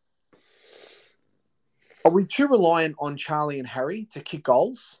we too reliant on Charlie and Harry to kick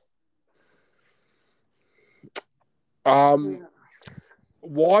goals?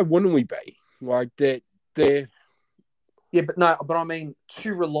 why wouldn't we be? Like they're Yeah, but I mean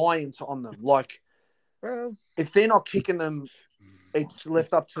too reliant on them. Like, well, if they're not kicking them, it's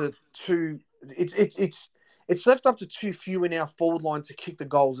left up to two. It's left up to too few in our forward line to kick the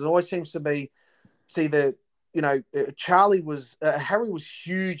goals. It always seems to be, Harry was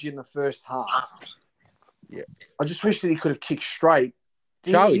huge in the first half. Yeah, I just wish that he could have kicked straight.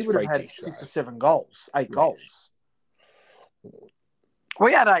 He would have had 6 or 7 goals, 8 goals.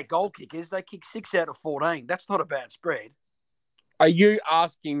 we had 8 goal kickers. They kicked 6 out of 14. That's not a bad spread. Are you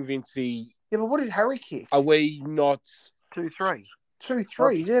asking Vincey? Yeah, but what did Harry kick? Are we not 2-3.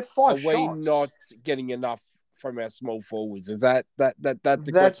 2-3. Yeah, 5 Are shots. we not getting enough from our small forwards? Is that's the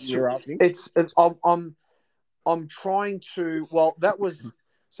question you're asking? I'm trying to. Well, that was.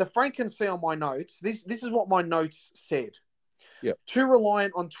 So Frank can see on my notes. This is what my notes said. Yep. Too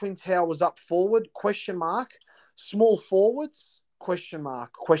reliant on Twin Towers up forward? ? Small forwards ? ?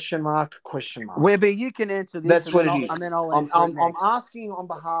 Webby, you can answer this. That's what it is. And then I'll answer it I'm next. asking on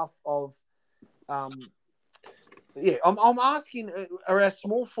behalf of. I'm asking. Are our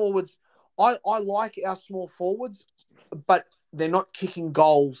small forwards? I like our small forwards, but they're not kicking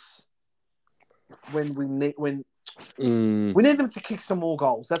goals when we need we need them to kick some more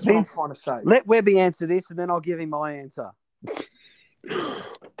goals. That's what I'm trying to say. Let Webby answer this, and then I'll give him my answer.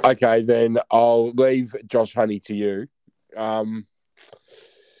 Okay, then I'll leave Josh Honey to you. Are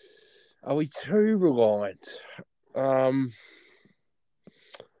we too reliant?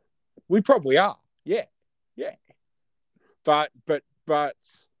 We probably are. Yeah. But I'm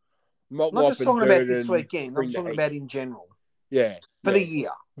not just talking about this weekend. I'm talking about in general. Yeah. For the year.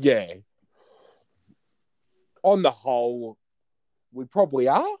 Yeah. On the whole, we probably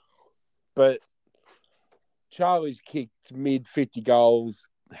are. But Charlie's kicked mid 50 goals.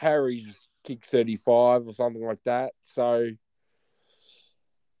 Harry's kicked 35 or something like that. So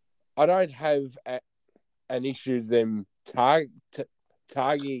I don't have an issue with them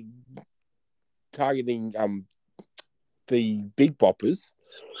targeting the big boppers,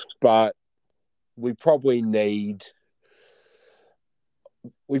 but we probably need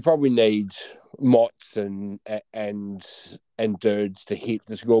Motts and Dirds to hit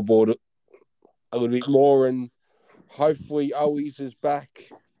the scoreboard a little bit more, and hopefully Owies is back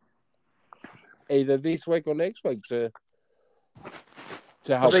either this week or next week to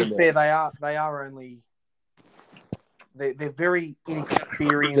help. To be fair, they are only they're very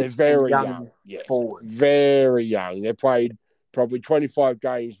inexperienced. They're very and young. Yeah. forwards. Very young. They played probably 25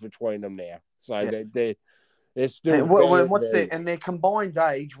 games between them now. So they're still and their combined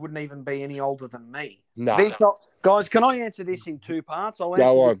age wouldn't even be any older than me. No. Vince, guys, can I answer this in two parts? I'll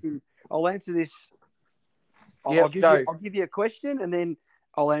answer this. I'll give you a question and then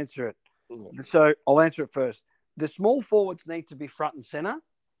I'll answer it. So I'll answer it first. The small forwards need to be front and center.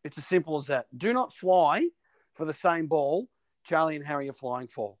 It's as simple as that. Do not fly for the same ball Charlie and Harry are flying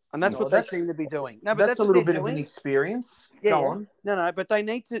for. And that's what they seem to be doing. No, but that's a little bit of inexperience. Yeah. Go on. No, but they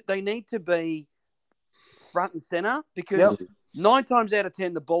need to be front and center because 9 times out of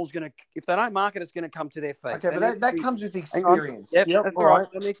 10 the ball's going to, if they don't mark it, it's going to come to their feet. Okay, but that comes with experience. Yep, that's all right.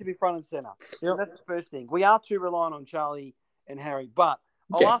 They need to be front and center. Yep. So that's the first thing. We are too reliant on Charlie and Harry. But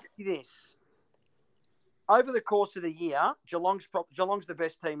I'll ask you this. Over the course of the year, Geelong's the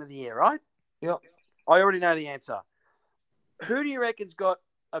best team of the year, right? Yep. I already know the answer. Who do you reckon's got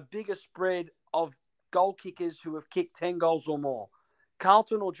a bigger spread of goal kickers who have kicked 10 goals or more?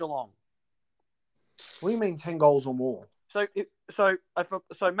 Carlton or Geelong? What do you mean 10 goals or more? So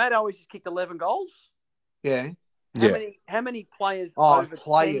Matt Owens has kicked 11 goals? Yeah. How many players over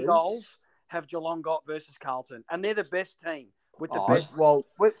 10 goals have Geelong got versus Carlton? And they're the best team. With the best. Well,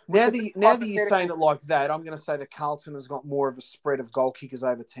 now that you're saying it like that, I'm going to say that Carlton has got more of a spread of goal kickers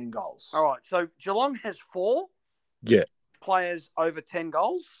over 10 goals. All right. So Geelong has 4 players over 10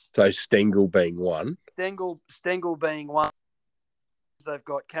 goals. So Stengel being one. Stengel being one. They've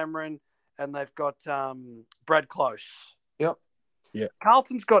got Cameron and they've got Brad Close. Yep. Yeah.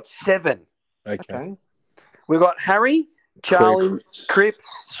 Carlton's got 7. Okay. We've got Harry, Charlie,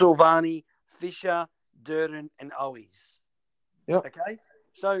 Cripps, Silvani, Fisher, Durden, and Owies. Yep. Okay.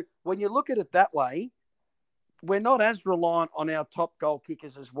 So when you look at it that way, we're not as reliant on our top goal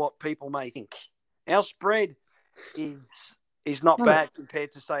kickers as what people may think. Our spread is not bad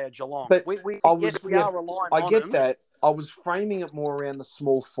compared to say a Geelong. But we are reliant on them. I get that. I was framing it more around the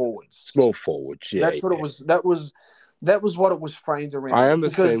small forwards. Small forwards, yeah. That's what it was. That was what it was framed around. I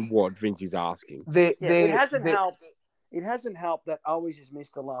understand what Vince is asking. It hasn't helped. It hasn't helped that Owens has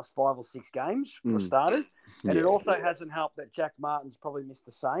missed the last 5 or 6 games for starters, and it also hasn't helped that Jack Martin's probably missed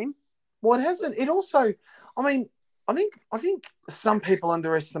the same. Well, it hasn't. It also, I mean, I think some people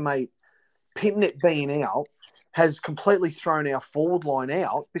underestimate Pitnet being out has completely thrown our forward line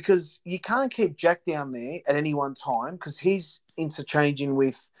out because you can't keep Jack down there at any one time because he's interchanging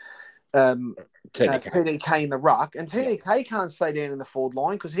with TDK in the ruck, and TDK can't stay down in the forward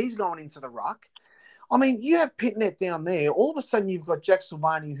line because he's going into the ruck. I mean, you have Pitnet down there. All of a sudden, you've got Jack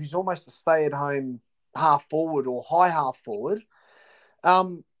Silvani, who's almost a stay-at-home half forward or high half forward.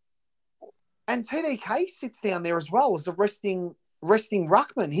 And TDK sits down there as well as a resting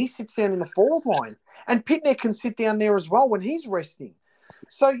ruckman. He sits down in the forward line. And Pitnet can sit down there as well when he's resting.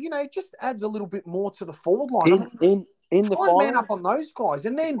 So, it just adds a little bit more to the forward line. In the final, man up on those guys.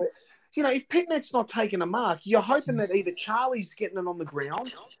 And then, if Pitnet's not taking a mark, you're hoping that either Charlie's getting it on the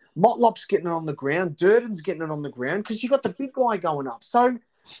ground, Motlop's getting it on the ground, Durden's getting it on the ground because you've got the big guy going up. So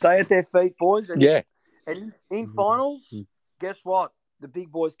stay at their feet, boys. And in finals, guess what? The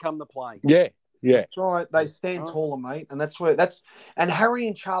big boys come to play. Yeah. That's right. They stand taller, mate. And and Harry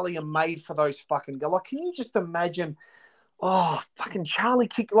and Charlie are made for those fucking guys. Like, can you just imagine? Oh, fucking Charlie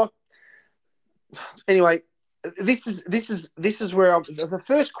kick. Like, anyway, this is where the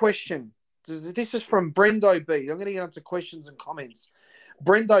first question. This is from Brendo B. I'm going to get onto questions and comments.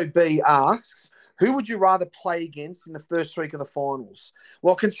 Brendo B asks, who would you rather play against in the first week of the finals?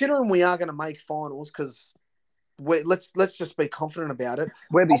 Well, considering we are going to make finals, because let's just be confident about it.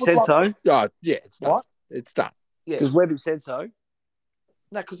 Webby said so. Oh, yeah, it's done. What? It's done. Yeah, because Webby said so.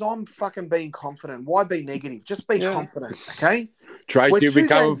 No, because I'm fucking being confident. Why be negative? Just be confident, okay? Tracy will be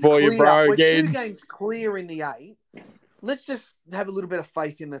coming for you, bro, again. We're 2 games clear in the 8. Let's just have a little bit of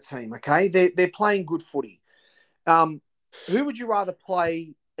faith in the team, okay? They're playing good footy. Who would you rather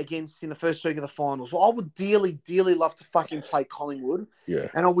play against in the first week of the finals? Well, I would dearly, dearly love to fucking play Collingwood. Yeah.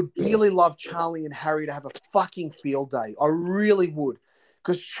 And I would dearly love Charlie and Harry to have a fucking field day. I really would.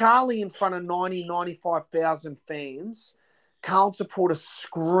 Because Charlie in front of 90, 95,000 fans, Carlton supporters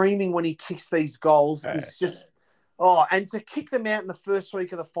screaming when he kicks these goals is just... Oh, and to kick them out in the first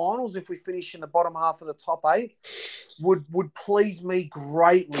week of the finals, if we finish in the bottom half of the top 8, would please me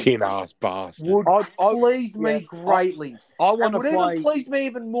greatly. Tin-ass bastard. Would please me greatly. It would even please me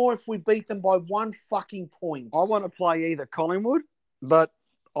even more if we beat them by 1 fucking point. I want to play either Collingwood, but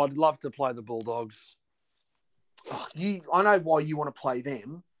I'd love to play the Bulldogs. Oh, I know why you want to play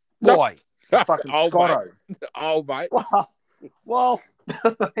them. Why? Fucking Scotto. Oh, mate. Well,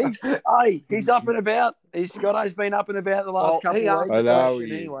 He's up and about. Scotto's been up and about the last couple he of asked weeks. the I know question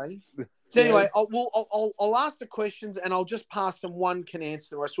he is. anyway. So Yeah. anyway, I'll ask the questions and I'll just pass them. One can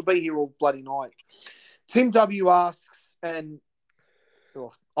answer the rest. We'll be here all bloody night. Tim W asks, and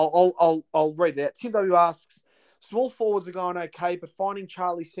I'll read it out. Tim W asks, small forwards are going okay, but finding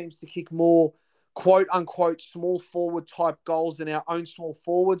Charlie seems to kick more quote unquote small forward type goals than our own small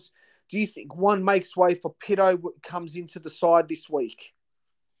forwards. Do you think one makes way for Pitto comes into the side this week?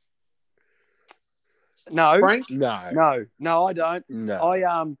 No, Frank? no, I don't.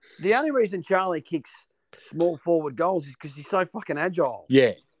 No. The only reason Charlie kicks small forward goals is because he's so fucking agile.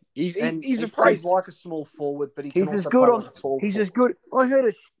 Yeah. He's And a he freak. plays like a small forward, but he can He's as also good play on. like a tall He's forward. as good. I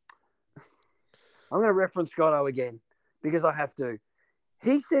heard I'm going to reference Scotto again because I have to.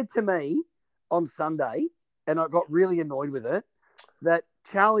 He said to me on Sunday, and I got really annoyed with it, that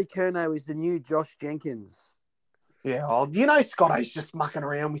Charlie Curnow is the new Josh Jenkins. Yeah, well, you know Scotto's just mucking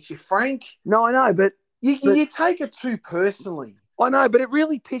around with you, Frank. No, I know, but You take it too personally. I know, but it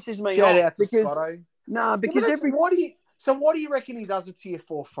really pisses me Shout off out to because Scotto. no, because what do you reckon he does it to you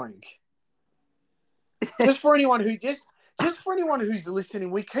for, Frank? just for anyone who's listening,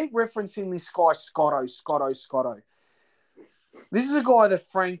 we keep referencing this guy Scotto. This is a guy that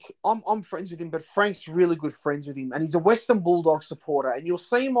Frank, I'm friends with him, but Frank's really good friends with him, and he's a Western Bulldog supporter, and you'll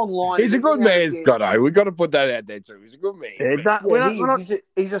see him online. He's a good man, Scotto. We've got to put that out there too. He's a good man.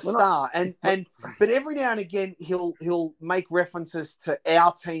 He's a star, but every now and again he'll make references to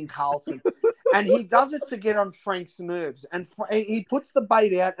our team, Carlton, and he does it to get on Frank's nerves, and he puts the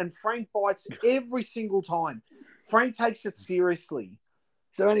bait out, and Frank bites every single time. Frank takes it seriously.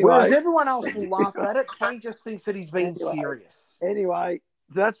 So anyway, whereas everyone else will laugh at it, Frank just thinks that he's being serious. Anyway,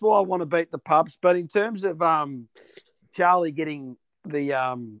 that's why I want to beat the Pups. But in terms of Charlie getting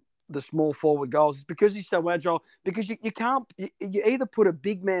the small forward goals, it's because he's so agile. Because you can't you either put a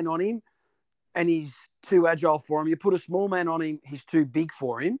big man on him and he's too agile for him. You put a small man on him, he's too big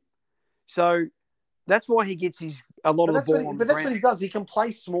for him. So that's why he gets a lot of the ball. But that's what he does. He can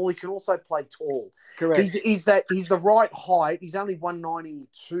play small. He can also play tall. Correct. He's the right height. He's only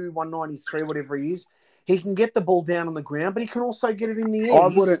 192, 193, whatever he is. He can get the ball down on the ground, but he can also get it in the air.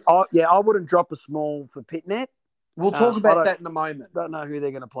 I wouldn't drop a small for Pitnet. We'll talk about that in a moment. Don't know who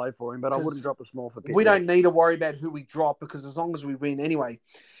they're going to play for him, but I wouldn't drop a small for Pitnet. We don't need to worry about who we drop because as long as we win. Anyway,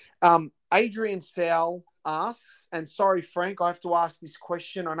 Adrian Sal asks, and sorry, Frank, I have to ask this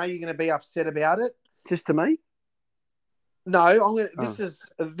question. I know you're going to be upset about it. Just to me? No, I'm going to.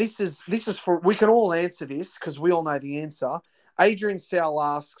 This is for. We can all answer this because we all know the answer. Adrian Sal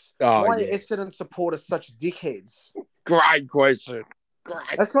asks, why are Essendon supporters such dickheads? Great question.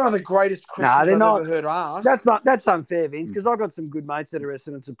 Great. That's one of the greatest questions I've ever heard asked. That's unfair, Vince, because I've got some good mates that are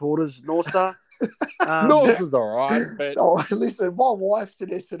Essendon supporters. North Star. North is all right. But... Oh, listen, my wife's an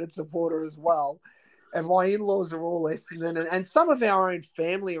Essendon supporter as well. And my in-laws are all Essendon. And some of our own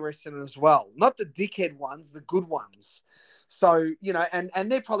family are Essendon as well. Not the dickhead ones, the good ones. So, you know,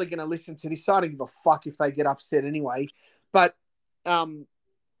 and they're probably going to listen to this. So I don't give a fuck if they get upset anyway. But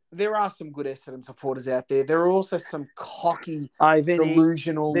there are some good Essendon supporters out there. There are also some cocky,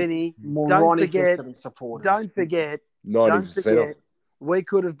 delusional, moronic Essendon supporters. Don't forget, we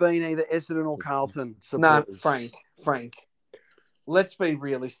could have been either Essendon or Carlton supporters. No, Frank. Let's be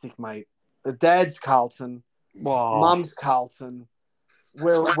realistic, mate. The dad's Carlton, mum's Carlton.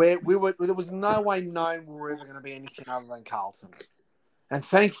 There was no way known we were ever going to be anything other than Carlton. And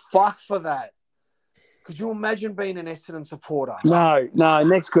thank fuck for that. Could you imagine being an Essendon supporter? No.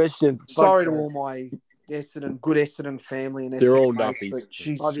 Next question. Sorry to all my good Essendon family and Essendon They're all mates, nuffies. but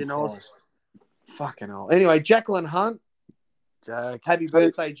Jesus Christ. Fucking hell. Anyway, Jacqueline Hunt. Jack. Happy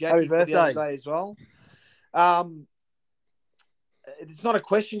birthday, Jackie, for the other day as well. It's not a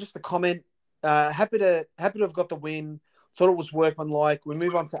question, just a comment. Happy to have got the win. Thought it was workmanlike. We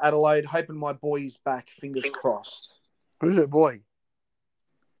move on to Adelaide, hoping my boy is back. Fingers crossed. Who's it, boy?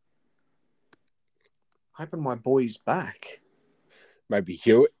 Hoping my boy is back. Maybe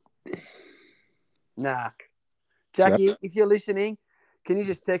Hewitt. Nah. Jackie, if you're listening, can you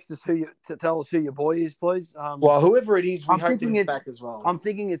just text us to tell us who your boy is, please? Well, whoever it is, we hope he's back as well. I'm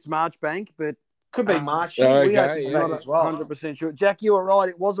thinking it's Marchbank, but could be March. Okay, we hope he's back as well. 100% sure. Jack, you were right.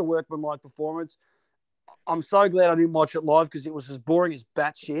 It was a workmanlike performance. I'm so glad I didn't watch it live because it was as boring as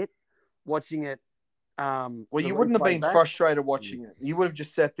batshit watching it. Well, you wouldn't have been frustrated watching it. You would have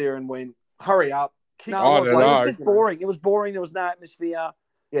just sat there and went, hurry up. No, I don't know. It was just boring. It was boring. There was no atmosphere.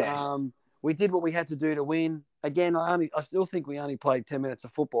 Yeah. We did what we had to do to win. Again, I still think we only played 10 minutes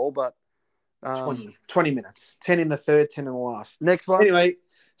of football, but 20 minutes. 10 in the third, 10 in the last. Next one. Anyway,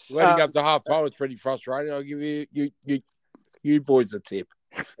 leading up to half time, it's pretty frustrating. I'll give you You boys are tip.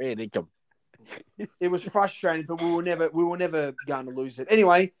 Fair dinkum. It was frustrating, but we were never going to lose it.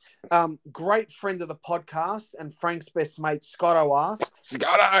 Anyway, great friend of the podcast and Frank's best mate, Scotto asks,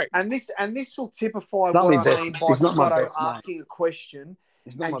 Scotto! and this will typify It's not what my I best- mean by he's not my Scotto best mate. asking a question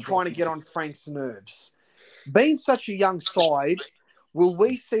He's not and my trying to best get mate. on Frank's nerves. Being such a young side, will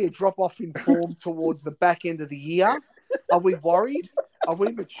we see a drop-off in form towards the back end of the year? Are we worried? Are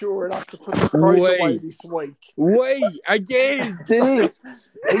we mature enough to put the Crows away this week? We again. Did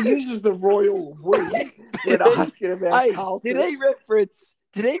He uses the royal we when asking about Hey, Carlton.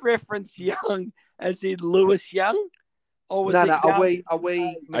 did he reference Young as in Lewis Young? Or was No, it no. Young? Are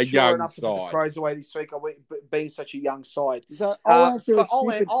we A mature young enough to put the side. Crows away this week? Are we being such a young side? So I'll answer a Scott,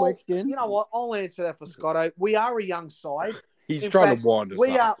 stupid question. You know what? I'll answer that for Scotto. We are a young side. He's In trying fact, to wind us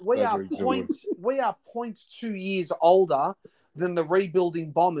we up. are That's what he's doing. 0.2 years older than the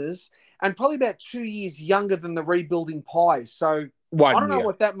rebuilding Bombers, and probably about 2 years younger than the rebuilding Pies. So 1 I don't know year.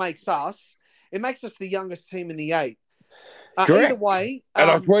 what that makes us. It makes us the youngest team in the 8. Correct. Either way,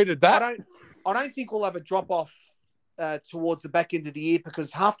 And I tweeted that. I don't think we'll have a drop off towards the back end of the year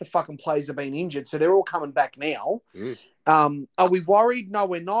because half the fucking players have been injured, so they're all coming back now. Are we worried? No,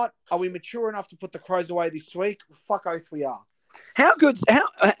 we're not. Are we mature enough to put the Crows away this week? Fuck oath, we are.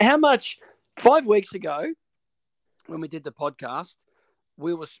 How much 5 weeks ago when we did the podcast,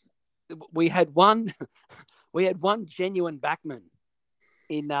 we had one genuine backman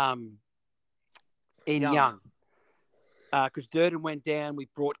in Young. Because Durden went down, we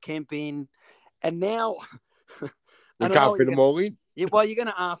brought Kemp in, and now We can't fit them all in. Well, you're going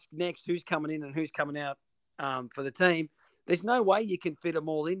to ask next who's coming in and who's coming out for the team. There's no way you can fit them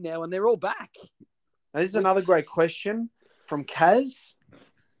all in now, and they're all back. Now, this is another great question from Kaz.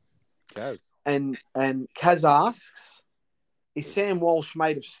 And Kaz asks, is Sam Walsh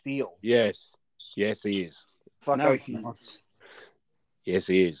made of steel? Yes. Yes, he is. Fuck No, oath, he's he not. is. Yes,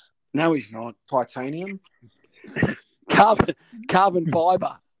 he is. No, he's not. Titanium? Carbon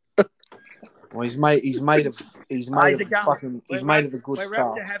fiber. Well, he's made of He's a gun. he's made of the good we're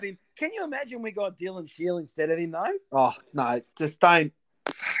stuff. to have him. Can you imagine we got Dylan Shield instead of him though? Oh no, just don't,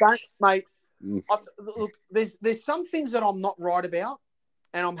 mate. Look, there's some things that I'm not right about,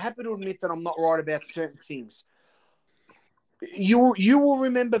 and I'm happy to admit that I'm not right about certain things. You will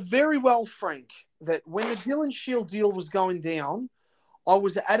remember very well, Frank, that when the Dylan Shield deal was going down, I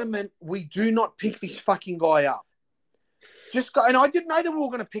was adamant we do not pick this fucking guy up. And I didn't know that we were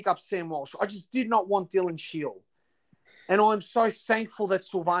going to pick up Sam Walsh. I just did not want Dylan Shield. And I'm so thankful that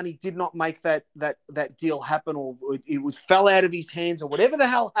Silvani did not make that deal happen, or it fell out of his hands, or whatever the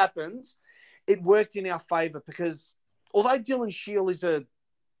hell happened. It worked in our favour because although Dylan Shield is a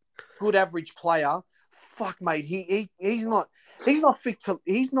good average player, fuck mate, he's not fit to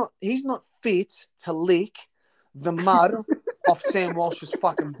lick the mud off Sam Walsh's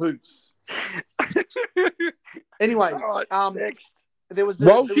fucking boots. Anyway, next. There was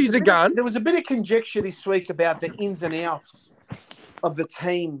Walshy's a gun. There was a bit of conjecture this week about the ins and outs of the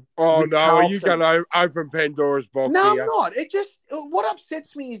team. Oh no, Carlton. are you going to open Pandora's box No, here? I'm not. What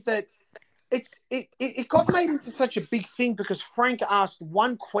upsets me is that it got made into such a big thing because Frank asked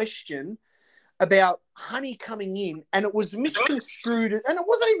one question about Honey coming in, and it was misconstrued, and it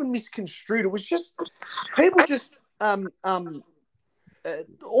wasn't even misconstrued. It was just people just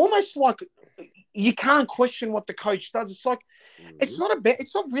almost like you can't question what the coach does. It's like it's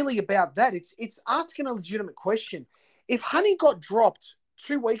not really about that. It's asking a legitimate question. If Honey got dropped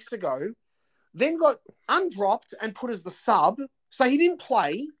 2 weeks ago, then got undropped and put as the sub, so he didn't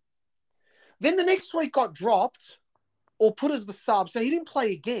play. Then the next week got dropped or put as the sub, so he didn't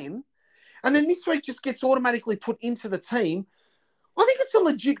play again. And then this week just gets automatically put into the team. I think it's a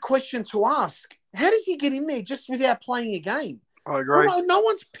legit question to ask. How does he get in there just without playing a game? I agree. No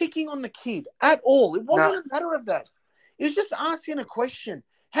one's picking on the kid at all. It wasn't a matter of that. It was just asking a question.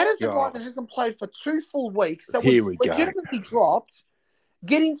 How does a guy that hasn't played for 2 full weeks, that was legitimately dropped,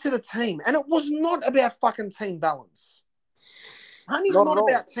 get into the team? And it was not about fucking team balance. Honey's not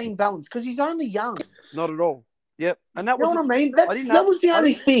about team balance because he's only young. Not at all. Yep. And that you know what I mean? That was the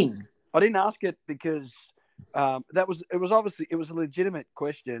only thing. I didn't ask it because it was a legitimate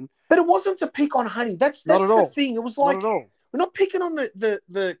question. But it wasn't to pick on Honey. That's the thing. It was like not at all. We're not picking on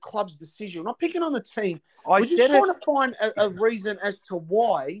the club's decision. We're not picking on the team. We're just trying to find a reason as to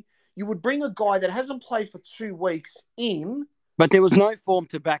why you would bring a guy that hasn't played for 2 weeks in. But there was no form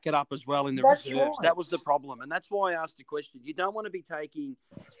to back it up as well in the reserves. Right. That was the problem. And that's why I asked the question. You don't want to be taking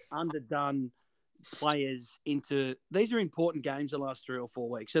underdone players into – these are important games the last 3 or 4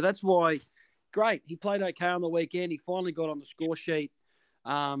 weeks. So that's why, great, he played okay on the weekend. He finally got on the score sheet.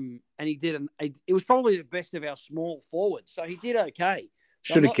 And he did. It was probably the best of our small forwards, so he did okay.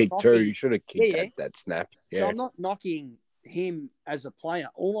 So Should have kicked two. You should have kicked that snap. Yeah. So I'm not knocking him as a player.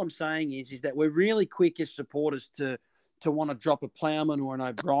 All I'm saying is that we're really quick as supporters to want to drop a Plowman or an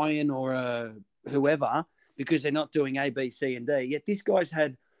O'Brien or a whoever because they're not doing A, B, C, and D. Yet this guy's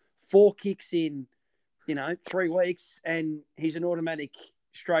had 4 kicks in, 3 weeks, and he's an automatic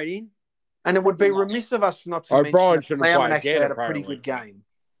straight in. And it would be remiss of us not to O'Brien mention that Plowman actually had a pretty good game.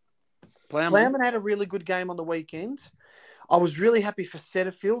 Plowman had a really good game on the weekend. I was really happy for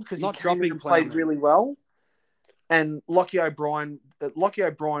Setterfield because he came in and played really well. And Lockie O'Brien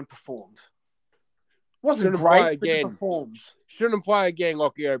performed. Wasn't great, but he performed. Shouldn't play again,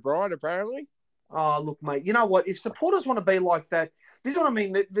 Lockie O'Brien, apparently. Oh, look, mate, you know what? If supporters want to be like that, this is what I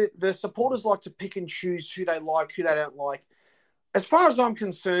mean. The supporters like to pick and choose who they like, who they don't like. As far as I'm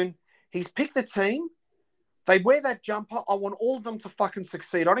concerned, he's picked the team. They wear that jumper. I want all of them to fucking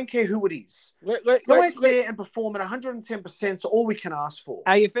succeed. I don't care who it is. Go out there and perform at 110%. It's all we can ask for.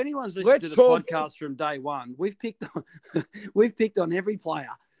 Hey, if anyone's listened to the podcast from day one, we've picked on every player.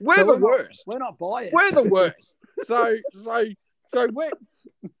 We're the worst. We're not biased. We're the worst. So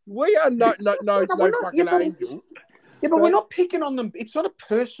we are no fucking angels. Yeah, but we're not picking on them. It's not a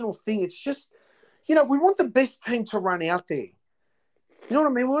personal thing. It's just, we want the best team to run out there. You know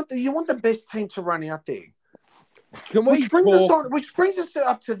what I mean? You want the best team to run out there. Which brings us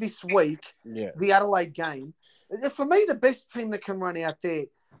up to this week, the Adelaide game. For me, the best team that can run out there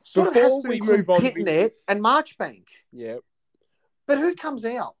sort of has to include Pitnet and Marchbank. Yeah. But who comes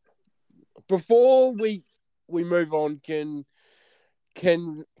out? Before we move on, can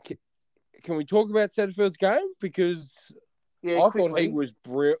we talk about Setterfield's game? Because I thought he was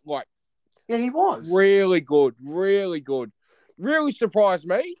he was really good, really good. Really surprised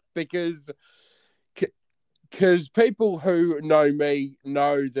me because people who know me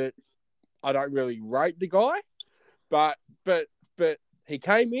know that I don't really rate the guy, but he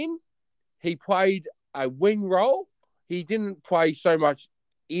came in, he played a wing role. He didn't play so much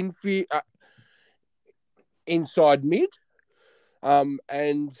inside mid,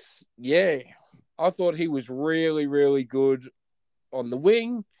 and I thought he was really, really good on the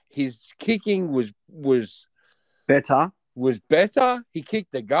wing. His kicking was better. He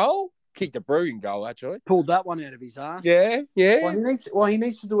kicked a brilliant goal, actually. Pulled that one out of his ass. Yeah. Well, he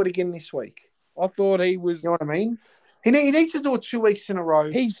needs to do it again this week. I thought he was. You know what I mean? He needs to do it 2 weeks in a row.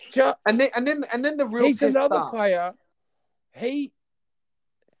 He's just and then the real. He's another player. He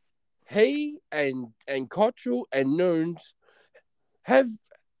and Cottrell and Nunes have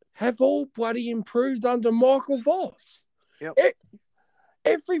all bloody improved under Michael Voss. Yep.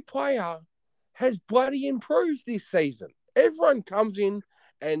 Every player has bloody improved this season. Everyone comes in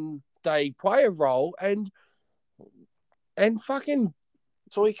and they play a role and fucking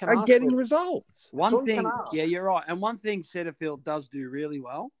are getting results. One thing, you're right. And one thing Setterfield does do really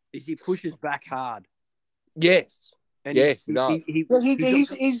well is he pushes back hard. Yes. And he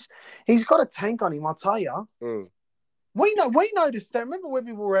does. He's got a tank on him, I'll tell you. Mm. We noticed that. Remember when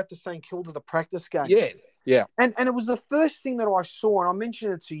we were at the St Kilda, the practice game? Yes. Yeah. And it was the first thing that I saw, and I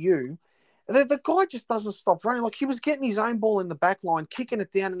mentioned it to you. The guy just doesn't stop running. Like, he was getting his own ball in the back line, kicking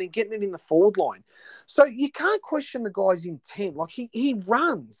it down, and then getting it in the forward line. So you can't question the guy's intent. Like, he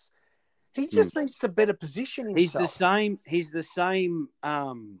runs. He just needs to better position himself. He's the same.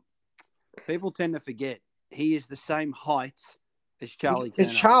 People tend to forget he is the same height as Charlie.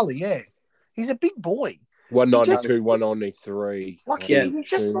 As Charlie, yeah. He's a big boy. 192, 193. Like, he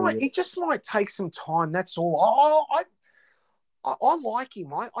just might take some time. That's all. I like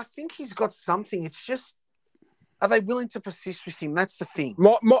him. I think he's got something. It's just, are they willing to persist with him? That's the thing.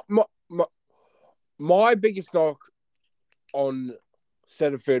 My biggest knock on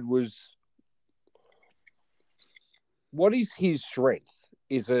Setterfield was, what is his strength?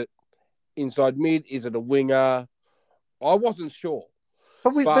 Is it inside mid? Is it a winger? I wasn't sure.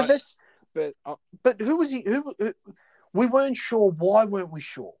 But who was he? Who we weren't sure. Why weren't we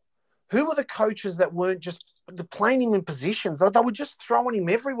sure? Who were the coaches that weren't just playing him in positions? They were just throwing him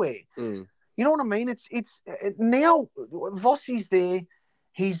everywhere. Mm. You know what I mean? It's now Vossi's there.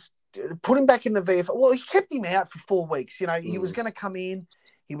 He's put him back in the VFL. Well, he kept him out for 4 weeks. He was going to come in.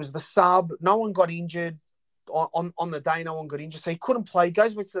 He was the sub. No one got injured on the day. No one got injured, so he couldn't play.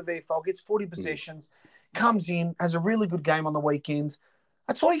 Goes back to the VFL, gets 40 possessions, comes in, has a really good game on the weekends.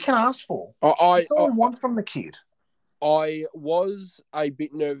 That's all you can ask for. That's all we want from the kid. I was a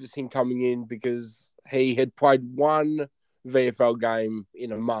bit nervous him coming in because he had played one VFL game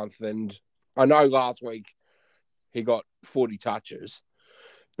in a month, and I know last week he got 40 touches,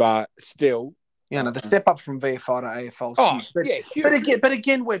 but still, You know, the step up from VFL to AFL is huge. But, huge. But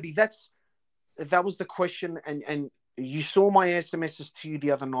again, Webby, that was the question, and you saw my SMSs to you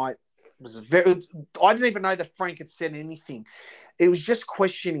the other night. It was I didn't even know that Frank had said anything. It was just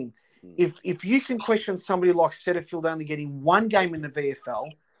questioning. If you can question somebody like Setterfield only getting one game in the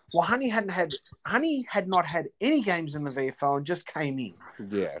VFL, well, Honey had not had any games in the VFL and just came in.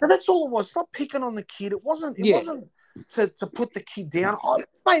 Yeah. So that's all it was. Stop picking on the kid. It wasn't to put the kid down.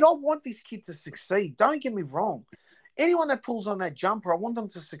 Mate, I want this kid to succeed. Don't get me wrong. Anyone that pulls on that jumper, I want them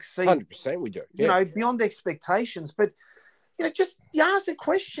to succeed. 100% we do. You know, beyond expectations. But, you know, just you ask a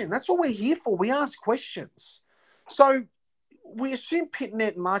question. That's what we're here for. We ask questions. So we assume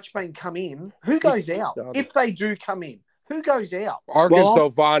Pitnet and Marchbank come in. Who goes out? If they do come in, who goes out? I reckon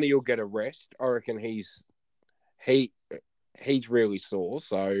Silvani will get a rest. I reckon he's really sore.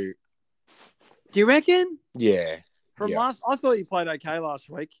 So, do you reckon? Yeah. I thought he played okay last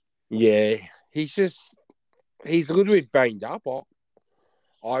week. Yeah, he's a little bit banged up.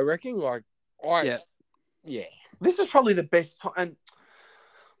 I reckon. Yeah. This is probably the best time. And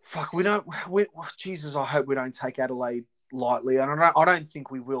fuck, Jesus, I hope we don't take Adelaide lightly. And I don't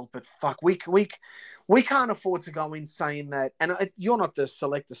think we will. But fuck, we can't afford to go in saying that. And you're not the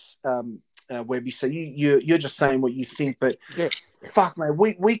selector, Webby, so you're just saying what you think. But fuck, man,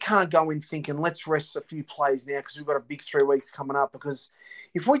 we can't go in thinking let's rest a few plays now because we've got a big 3 weeks coming up. Because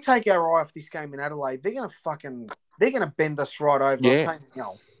if we take our eye off this game in Adelaide, they're gonna bend us right over. Yeah.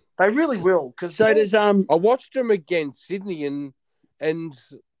 They really will. Because I watched them against Sydney and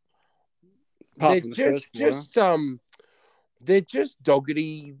they're just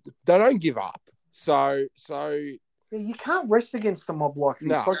doggedy. They don't give up. So yeah, you can't rest against a mob like this.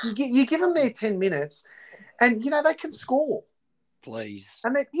 No. Like you give them their 10 minutes, and they can score. Please.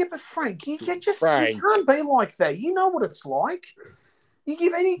 And but Frank, you can't be like that. You know what it's like. You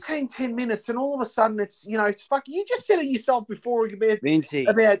give any team 10 minutes, and all of a sudden it's fucking. You just said it yourself before about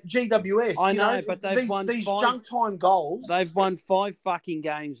GWS. I know, but they've won these junk time goals. They've won 5 fucking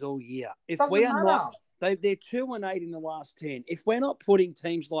games all year. If we are not, they're 2-8 in the last 10. If we're not putting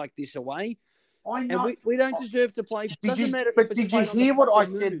teams like this away, I know and we don't deserve to play. Did you hear what I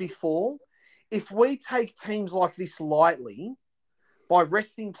said before? If we take teams like this lightly by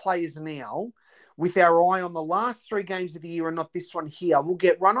resting players now, with our eye on the last 3 games of the year and not this one here, we'll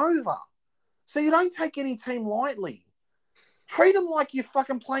get run over. So you don't take any team lightly. Treat them like you're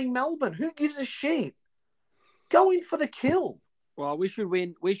fucking playing Melbourne. Who gives a shit? Go in for the kill. Well, we should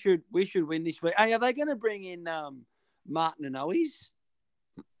win. We should win this week. Hey, are they going to bring in Martin and Owies?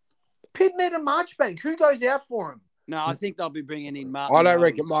 Pitnet and Marchbank. Who goes out for him? No, I think they'll be bringing in Martin. I don't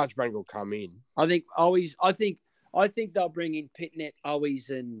reckon Marchbank will come in. I think Owies. I think they'll bring in Pitnet, Owies,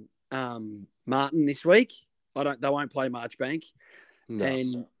 and Martin this week. They won't play Marchbank,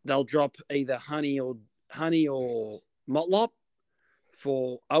 and they'll drop either Honey or Motlop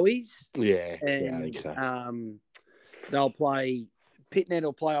for Owies. Yeah, and I think so. They'll play Pitnet.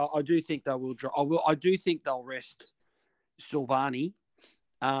 Will play. I do think they will drop. I do think they'll rest Silvani.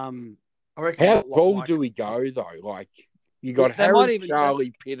 I reckon how tall do we go though? Like you got Harry,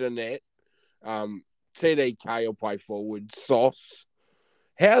 Charlie, Pitternet, TDK will play forward. Sauce.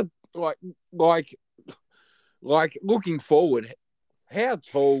 How like looking forward? How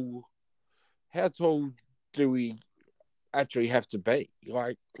tall do we actually have to be?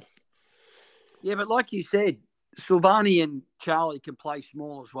 Like, yeah, but like you said, Silvani and Charlie can play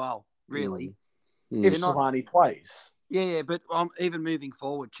small as well. Really, if Silvani plays. Yeah, but even moving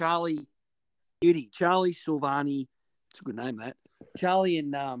forward, Charlie, Silvani, it's a good name, that. Charlie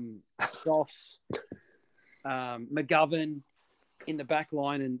and Sauce, McGovern in the back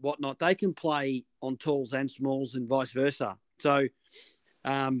line and whatnot, they can play on talls and smalls and vice versa. So,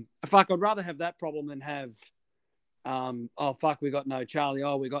 I'd rather have that problem than have, we got no Charlie,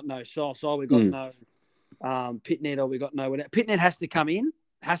 we got no Sauce, we got no Pitnet, we got no... Pitnet has to come in.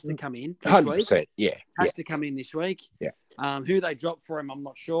 This 100%, week. Yeah. Has to come in this week. Yeah. Who they drop for him, I'm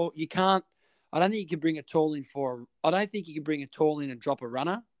not sure. You can't. I don't think you can bring a tall in and drop a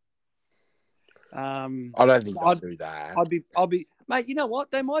runner. I don't think they'll do that. I'll be, mate. You know what?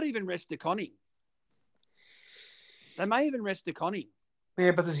 They might even rest DeConning.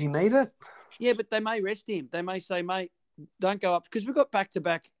 Yeah, but does he need it? Yeah, but they may rest him. They may say, mate, don't go up because we've got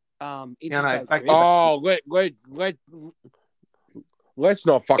back-to-back. Let's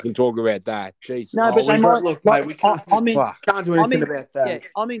not fucking talk about that. Jeez. No, but they might look. Mate, we can't do anything about that. Yeah,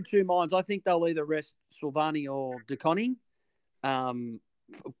 I'm in 2 minds. I think they'll either rest Silvani or DeConning.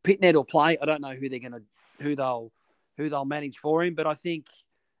 Pitnet will play. I don't know who they'll manage for him, but I think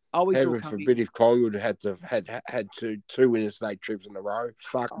Always will Heaven come forbid in. if Collingwood had two interstate trips in a row.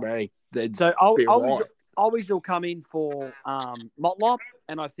 Fuck me. They'd So be right. always will come in for Motlop,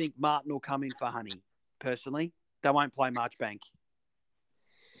 and I think Martin will come in for Honey. Personally, they won't play Marchbank.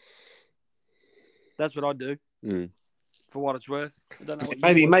 That's what I'd do. For what it's worth. I don't know what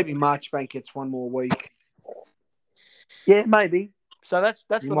maybe Marchbank gets one more week. Yeah, maybe. So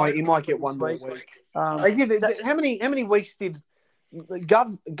that's He what might get one more week. How many weeks did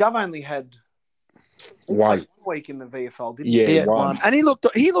Gov only had one week in the VFL? Didn't he? he had one, and he looked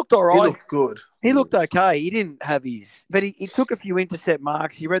all right. He looked good. He looked okay. He didn't have his, but he took a few intercept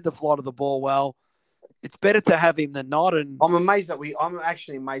marks. He read the flight of the ball well. It's better to have him than not. And I'm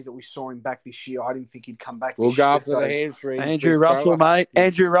actually amazed that we saw him back this year. I didn't think he'd come back. We'll go after the hamstring. Andrew Russell, mate.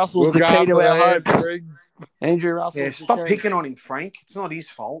 Andrew Russell's the key to our hope. Andrew Russell. Yeah, stop picking on him, Frank. It's not his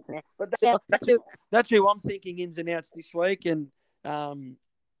fault. But that's who I'm thinking ins and outs this week, and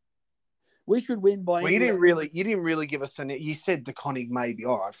we should win by. Well, you didn't really give us you said DeConnick maybe.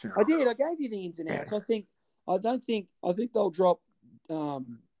 All right, fair enough. I did. I gave you the ins and outs. Yeah. I think they'll drop.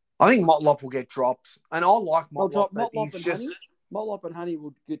 I think Motlop will get dropped, and I like Motlop. Motlop and Honey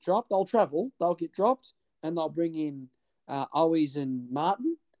will get dropped. They'll travel. They'll get dropped, and they'll bring in Owies and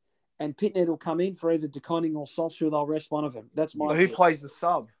Martin, and Pitnet will come in for either DeConning or Sauce, who they'll rest one of them. That's my. So who plays the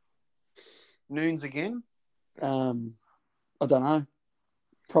sub? Noons again? I don't know.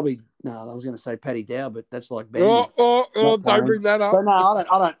 Probably no. I was going to say Paddy Dow, but that's like Ben. Don't bring that up. So no,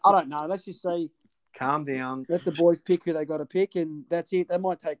 I don't know. Let's just say. Calm down. Let the boys pick who they got to pick, and that's it. They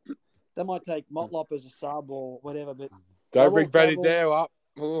might take Motlop as a sub or whatever, but don't bring Paddy Dow up.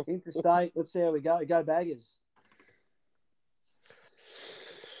 Interstate. Let's see how we go. Go Baggers.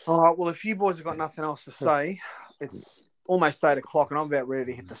 All right. Well, if you boys have got nothing else to say, it's almost 8:00, and I'm about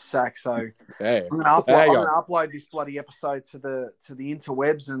ready to hit the sack. So I'm going to upload this bloody episode to the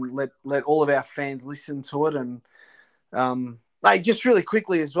interwebs and let all of our fans listen to it. And hey, just really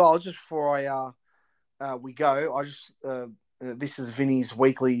quickly as well, just before we go, this is Vinny's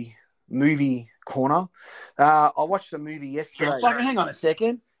weekly movie corner. I watched the movie yesterday. Hang on a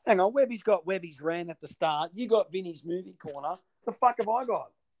second. Hang on. Webby's got Webby's rant at the start. You got Vinny's movie corner. The fuck have I got?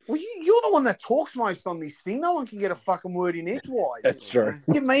 Well, you're the one that talks most on this thing. No one can get a fucking word in edgewise. That's true.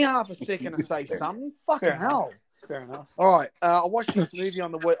 Give me half a second to say something. Fucking hell. Fair enough. All right. I watched this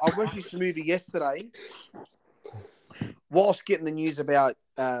movie yesterday. Whilst getting the news about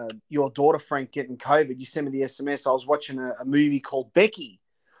your daughter, Frank, getting COVID, you sent me the SMS. I was watching a movie called Becky.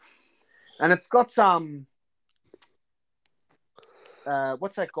 And it's got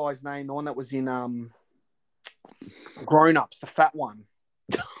what's that guy's name? The one that was in Grown Ups, the fat one.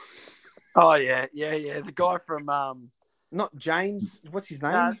 Oh yeah. The guy from not James. What's his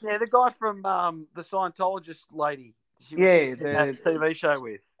name? The guy from the Scientologist lady. She was the TV show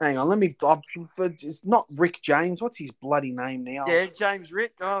with. Hang on, it's not Rick James. What's his bloody name now? Yeah, James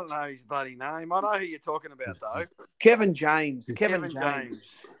Rick. I don't know his bloody name. I know who you're talking about though. Kevin James. Kevin James.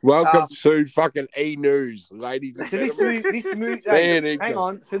 Welcome to fucking E News, ladies and gentlemen. This movie. Hang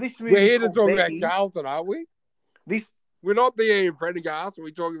on. So this movie. We're here to talk about Carlton, aren't we? We're not the Ian Prendergast. We're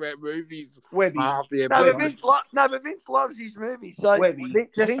talking about movies. Webby. Half the but Vince loves his movies. So Webby,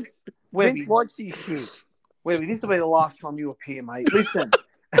 Vince likes his shit. Webby, this will be the last time you appear, mate. Listen.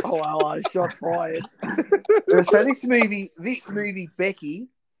 Hello, shots fired. So this movie, Becky.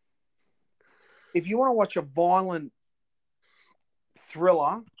 If you want to watch a violent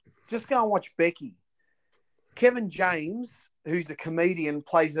thriller, just go and watch Becky. Kevin James, who's a comedian,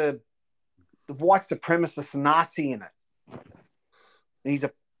 plays the white supremacist Nazi in it. He's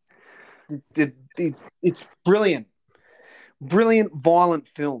it's brilliant violent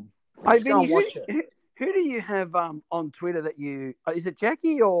film. Just go and watch it. Who do you have on Twitter that you is it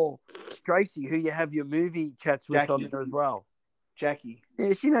Jackie or Tracy who you have your movie chats with on there as well? Jackie.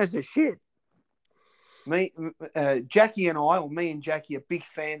 Yeah, she knows her shit. Jackie and me and Jackie are big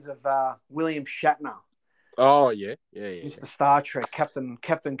fans of William Shatner. Oh yeah. Mr. Star Trek, Captain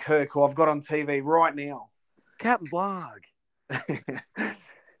Kirk, who I've got on TV right now. Captain Blarg.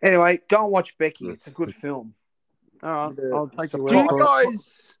 Anyway, go and watch Becky. It's a good film. All right, I'll take it. Do you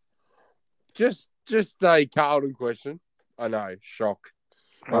guys just a Carlton question? I know, shock.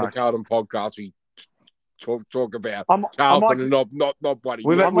 On a Carlton podcast, we talk about Carlton and not bloody.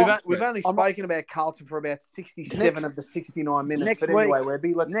 We've only spoken about Carlton for about 67 of the 69 minutes. But anyway,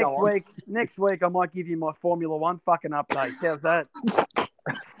 Webby, let's go on. Next week, I might give you my Formula One fucking updates. How's that?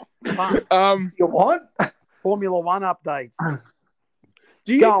 You what? Formula One updates.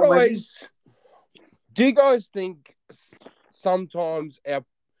 Do you guys think sometimes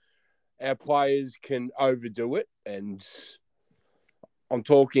our players can overdo it? And I'm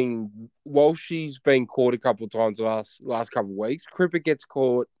talking Walshy's been caught a couple of times the last couple of weeks. Cripper gets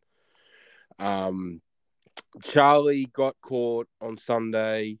caught. Charlie got caught on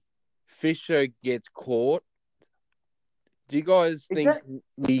Sunday. Fisher gets caught. Do you guys think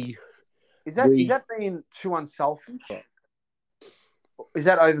is that being too unselfish? Is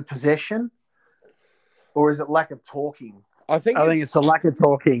that over possession? Or is it lack of talking? I think it's a lack of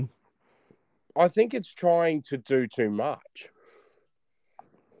talking. I think it's trying to do too much.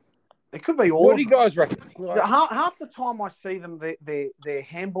 It could be all. What do you guys reckon? Half the time I see them, they're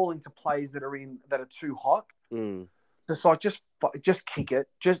handballing to players that are too hot. Just like just kick it,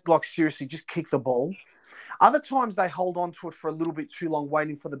 just like seriously, just kick the ball. Other times they hold on to it for a little bit too long,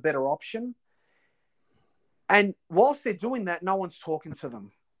 waiting for the better option. And whilst they're doing that, no one's talking to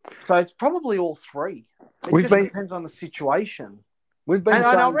them. So it's probably all three. It depends on the situation. We've been, and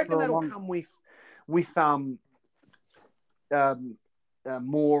I reckon that'll come with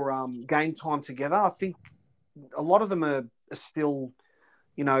more game time together. I think a lot of them are still,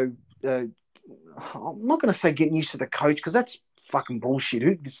 I'm not going to say getting used to the coach because that's fucking bullshit.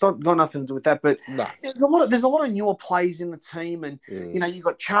 It's not got nothing to do with that. But there's a lot of newer players in the team, and you've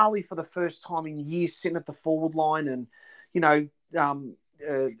got Charlie for the first time in years sitting at the forward line, and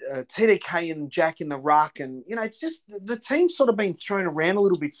TDK and Jack in the ruck, and it's just the team's sort of been thrown around a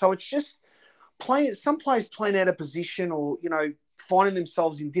little bit. So it's just some players playing out of position, or finding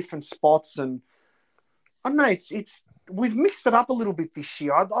themselves in different spots, and I don't know. It's we've mixed it up a little bit this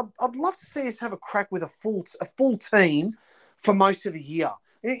year. I'd love to see us have a crack with a full team for most of the year.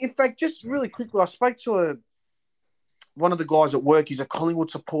 In fact, just really quickly, I spoke to one of the guys at work. He's a Collingwood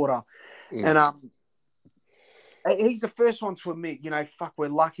supporter, and he's the first one to admit, fuck, we're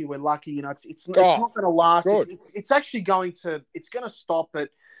lucky. It's not going to last. It's actually going to stop. But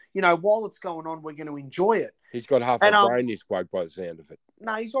while it's going on, we're going to enjoy it. He's got half a brain this bloke by the sound of it.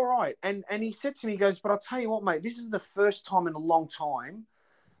 No, he's all right. And he said to me, he goes, but I'll tell you what, mate, this is the first time in a long time,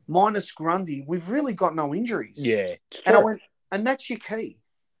 minus Grundy, we've really got no injuries. Yeah. And I went, and that's your key.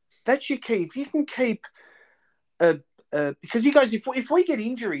 That's your key. If you can keep because he goes, if we get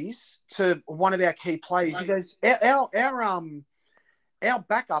injuries to one of our key players, he goes, our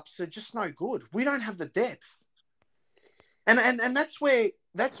backups are just no good. We don't have the depth. And that's where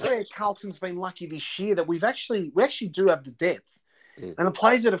Carlton's been lucky this year that we actually do have the depth. And the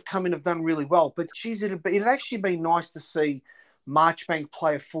players that have come in have done really well. But geez, it'd actually be nice to see Marchbank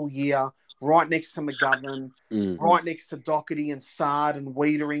play a full year right next to McGovern, right next to Doherty and Sard and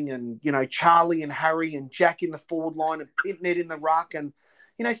Wiedering and, Charlie and Harry and Jack in the forward line and Pitnet in the ruck. And,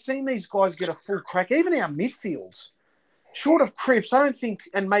 seeing these guys get a full crack, even our midfields, short of Cripps, I don't think,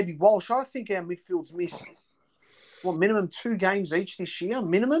 and maybe Walsh, I think our midfield's missed, minimum 2 games each this year,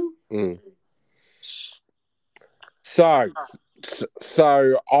 minimum? So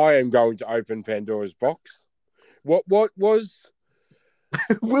I am going to open Pandora's box. What was...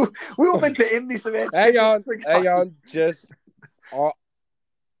 we were meant to end this about. Hang on. Just I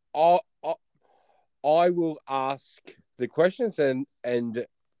will ask the questions and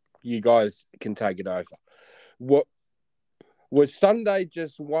you guys can take it over. What was Sunday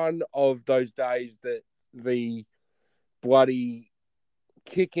just one of those days that the bloody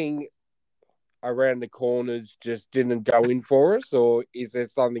kicking around the corners just didn't go in for us, or is there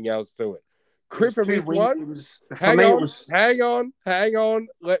something else to it? Cripper with one. Hang on.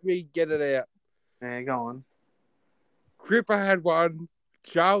 Let me get it out. Yeah, go on. Cripper had one.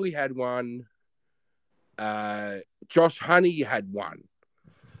 Charlie had one. Josh Honey had one.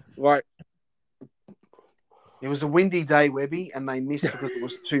 Like, it was a windy day, Webby, and they missed because it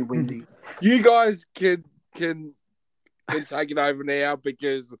was too windy. You guys can take it over now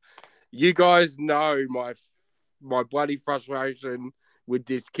because you guys know my bloody frustration with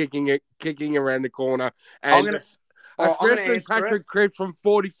this kicking around the corner, and especially Patrick Cripps from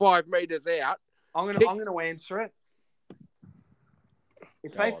 45 meters out. I'm going to answer it.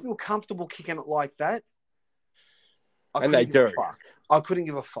 If they feel comfortable kicking it like that, I couldn't give a fuck. I couldn't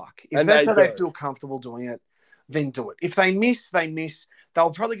give a fuck. If that's how they feel comfortable doing it, then do it. If they miss, they miss. They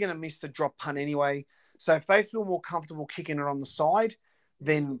were probably going to miss the drop punt anyway. So if they feel more comfortable kicking it on the side,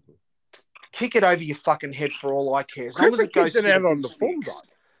 then kick it over your fucking head for all I care. As long as it goes out on the full guy.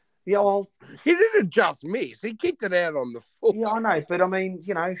 Yeah, well, he didn't just miss; he kicked it out on the full. Yeah, I know, but I mean,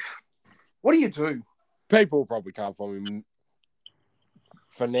 what do you do? People probably can't follow him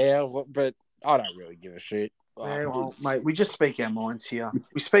for now, but I don't really give a shit. Yeah, well, mate, we just speak our minds here.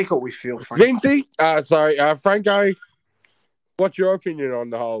 We speak what we feel, Frank. Franco, what's your opinion on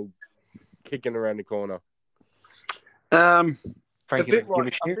the whole kicking around the corner? Frank,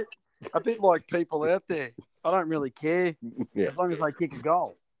 a bit like people out there. I don't really care Yeah. as long as they kick a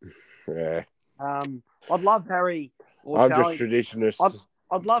goal. Yeah. I'd love Harry or I'm Charlie. just traditionist.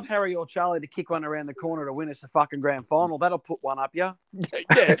 I'd love Harry or Charlie to kick one around the corner to win us a fucking grand final. That'll put one up you.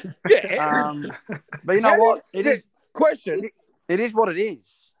 Yeah. Yeah. But you know what? Question. It is what it is.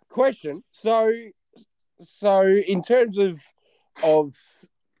 Question. So in terms of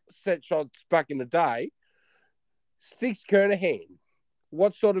set shots back in the day, Six Kernahan,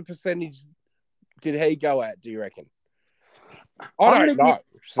 what sort of percentage did he go at, do you reckon? I don't know.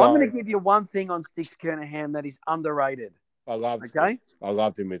 I'm going to give you one thing on Sticks Kernahan that is underrated. I love Sticks. I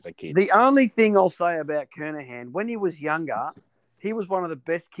loved him as a kid. The only thing I'll say about Kernahan, when he was younger, he was one of the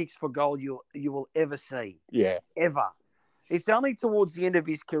best kicks for goal you will ever see. Yeah. Ever. It's only towards the end of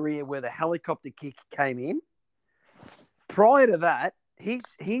his career where the helicopter kick came in. Prior to that,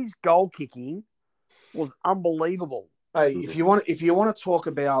 his goal kicking was unbelievable. Hey, if you want to talk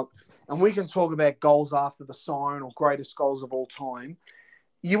about, and we can talk about goals after the siren or greatest goals of all time.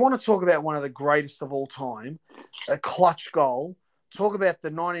 You want to talk about one of the greatest of all time, a clutch goal. Talk about the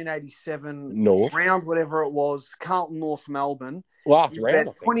 1987 North round, whatever it was, Carlton North Melbourne. last round,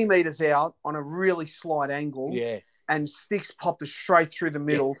 about 20 metres out on a really slight angle. Yeah. And Sticks popped us straight through the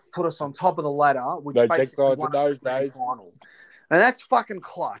middle, put us on top of the ladder, which No basically won us the grand final. And that's fucking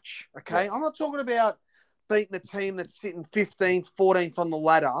clutch, okay? Yeah. I'm not talking about beating a team that's sitting 15th, 14th on the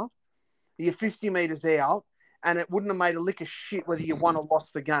ladder. You're 50 metres out, and it wouldn't have made a lick of shit whether you won or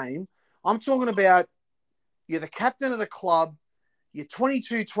lost the game. I'm talking about you're the captain of the club. You're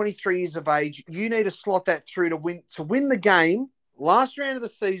 22, 23 years of age. You need to slot that through to win the game, last round of the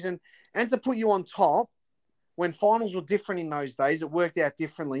season, and to put you on top. When finals were different in those days, it worked out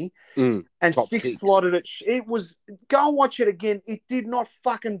differently. And Sticks slotted it. It was, go and watch it again. It did not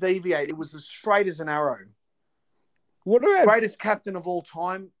fucking deviate. It was as straight as an arrow. What about greatest captain of all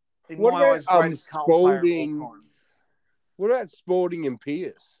time? In my eyes, greatest player of all time. What about Spalding and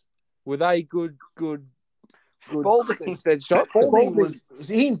Pierce? Were they good Spalding shots? Spalding was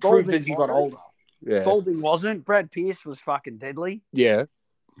he improved as he got older. Yeah. Spalding wasn't. Brad Pierce was fucking deadly. Yeah.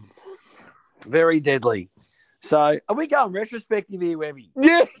 Very deadly. So, are we going retrospective here, Webby?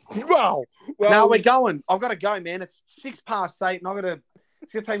 Yeah. Well, no, we're going. I've got to go, man. It's 8:06, and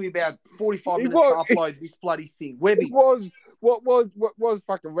it's going to take me about 45 minutes to upload this bloody thing. Webby. What was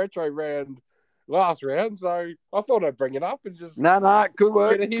fucking retro round last round, so I thought I'd bring it up and just... No, good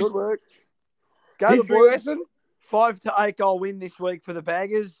work, good work. Go history lesson. 5-8 goal win this week for the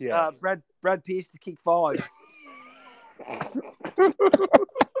Baggers. Yeah. Brad Pierce to kick 5.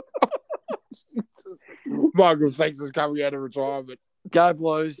 Michael Sexton's coming out of retirement. Go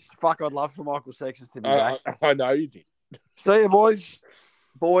Blues. Fuck, I'd love for Michael Sexton to be back. I know you did. See you, boys.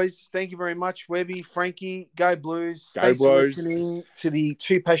 Boys, thank you very much. Webby, Frankie, go Blues. Go Thanks Blues. for listening to the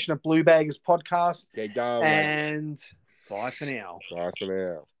Two Passionate Blue Baggers podcast. Get going, and bye for now. Bye for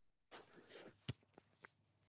now.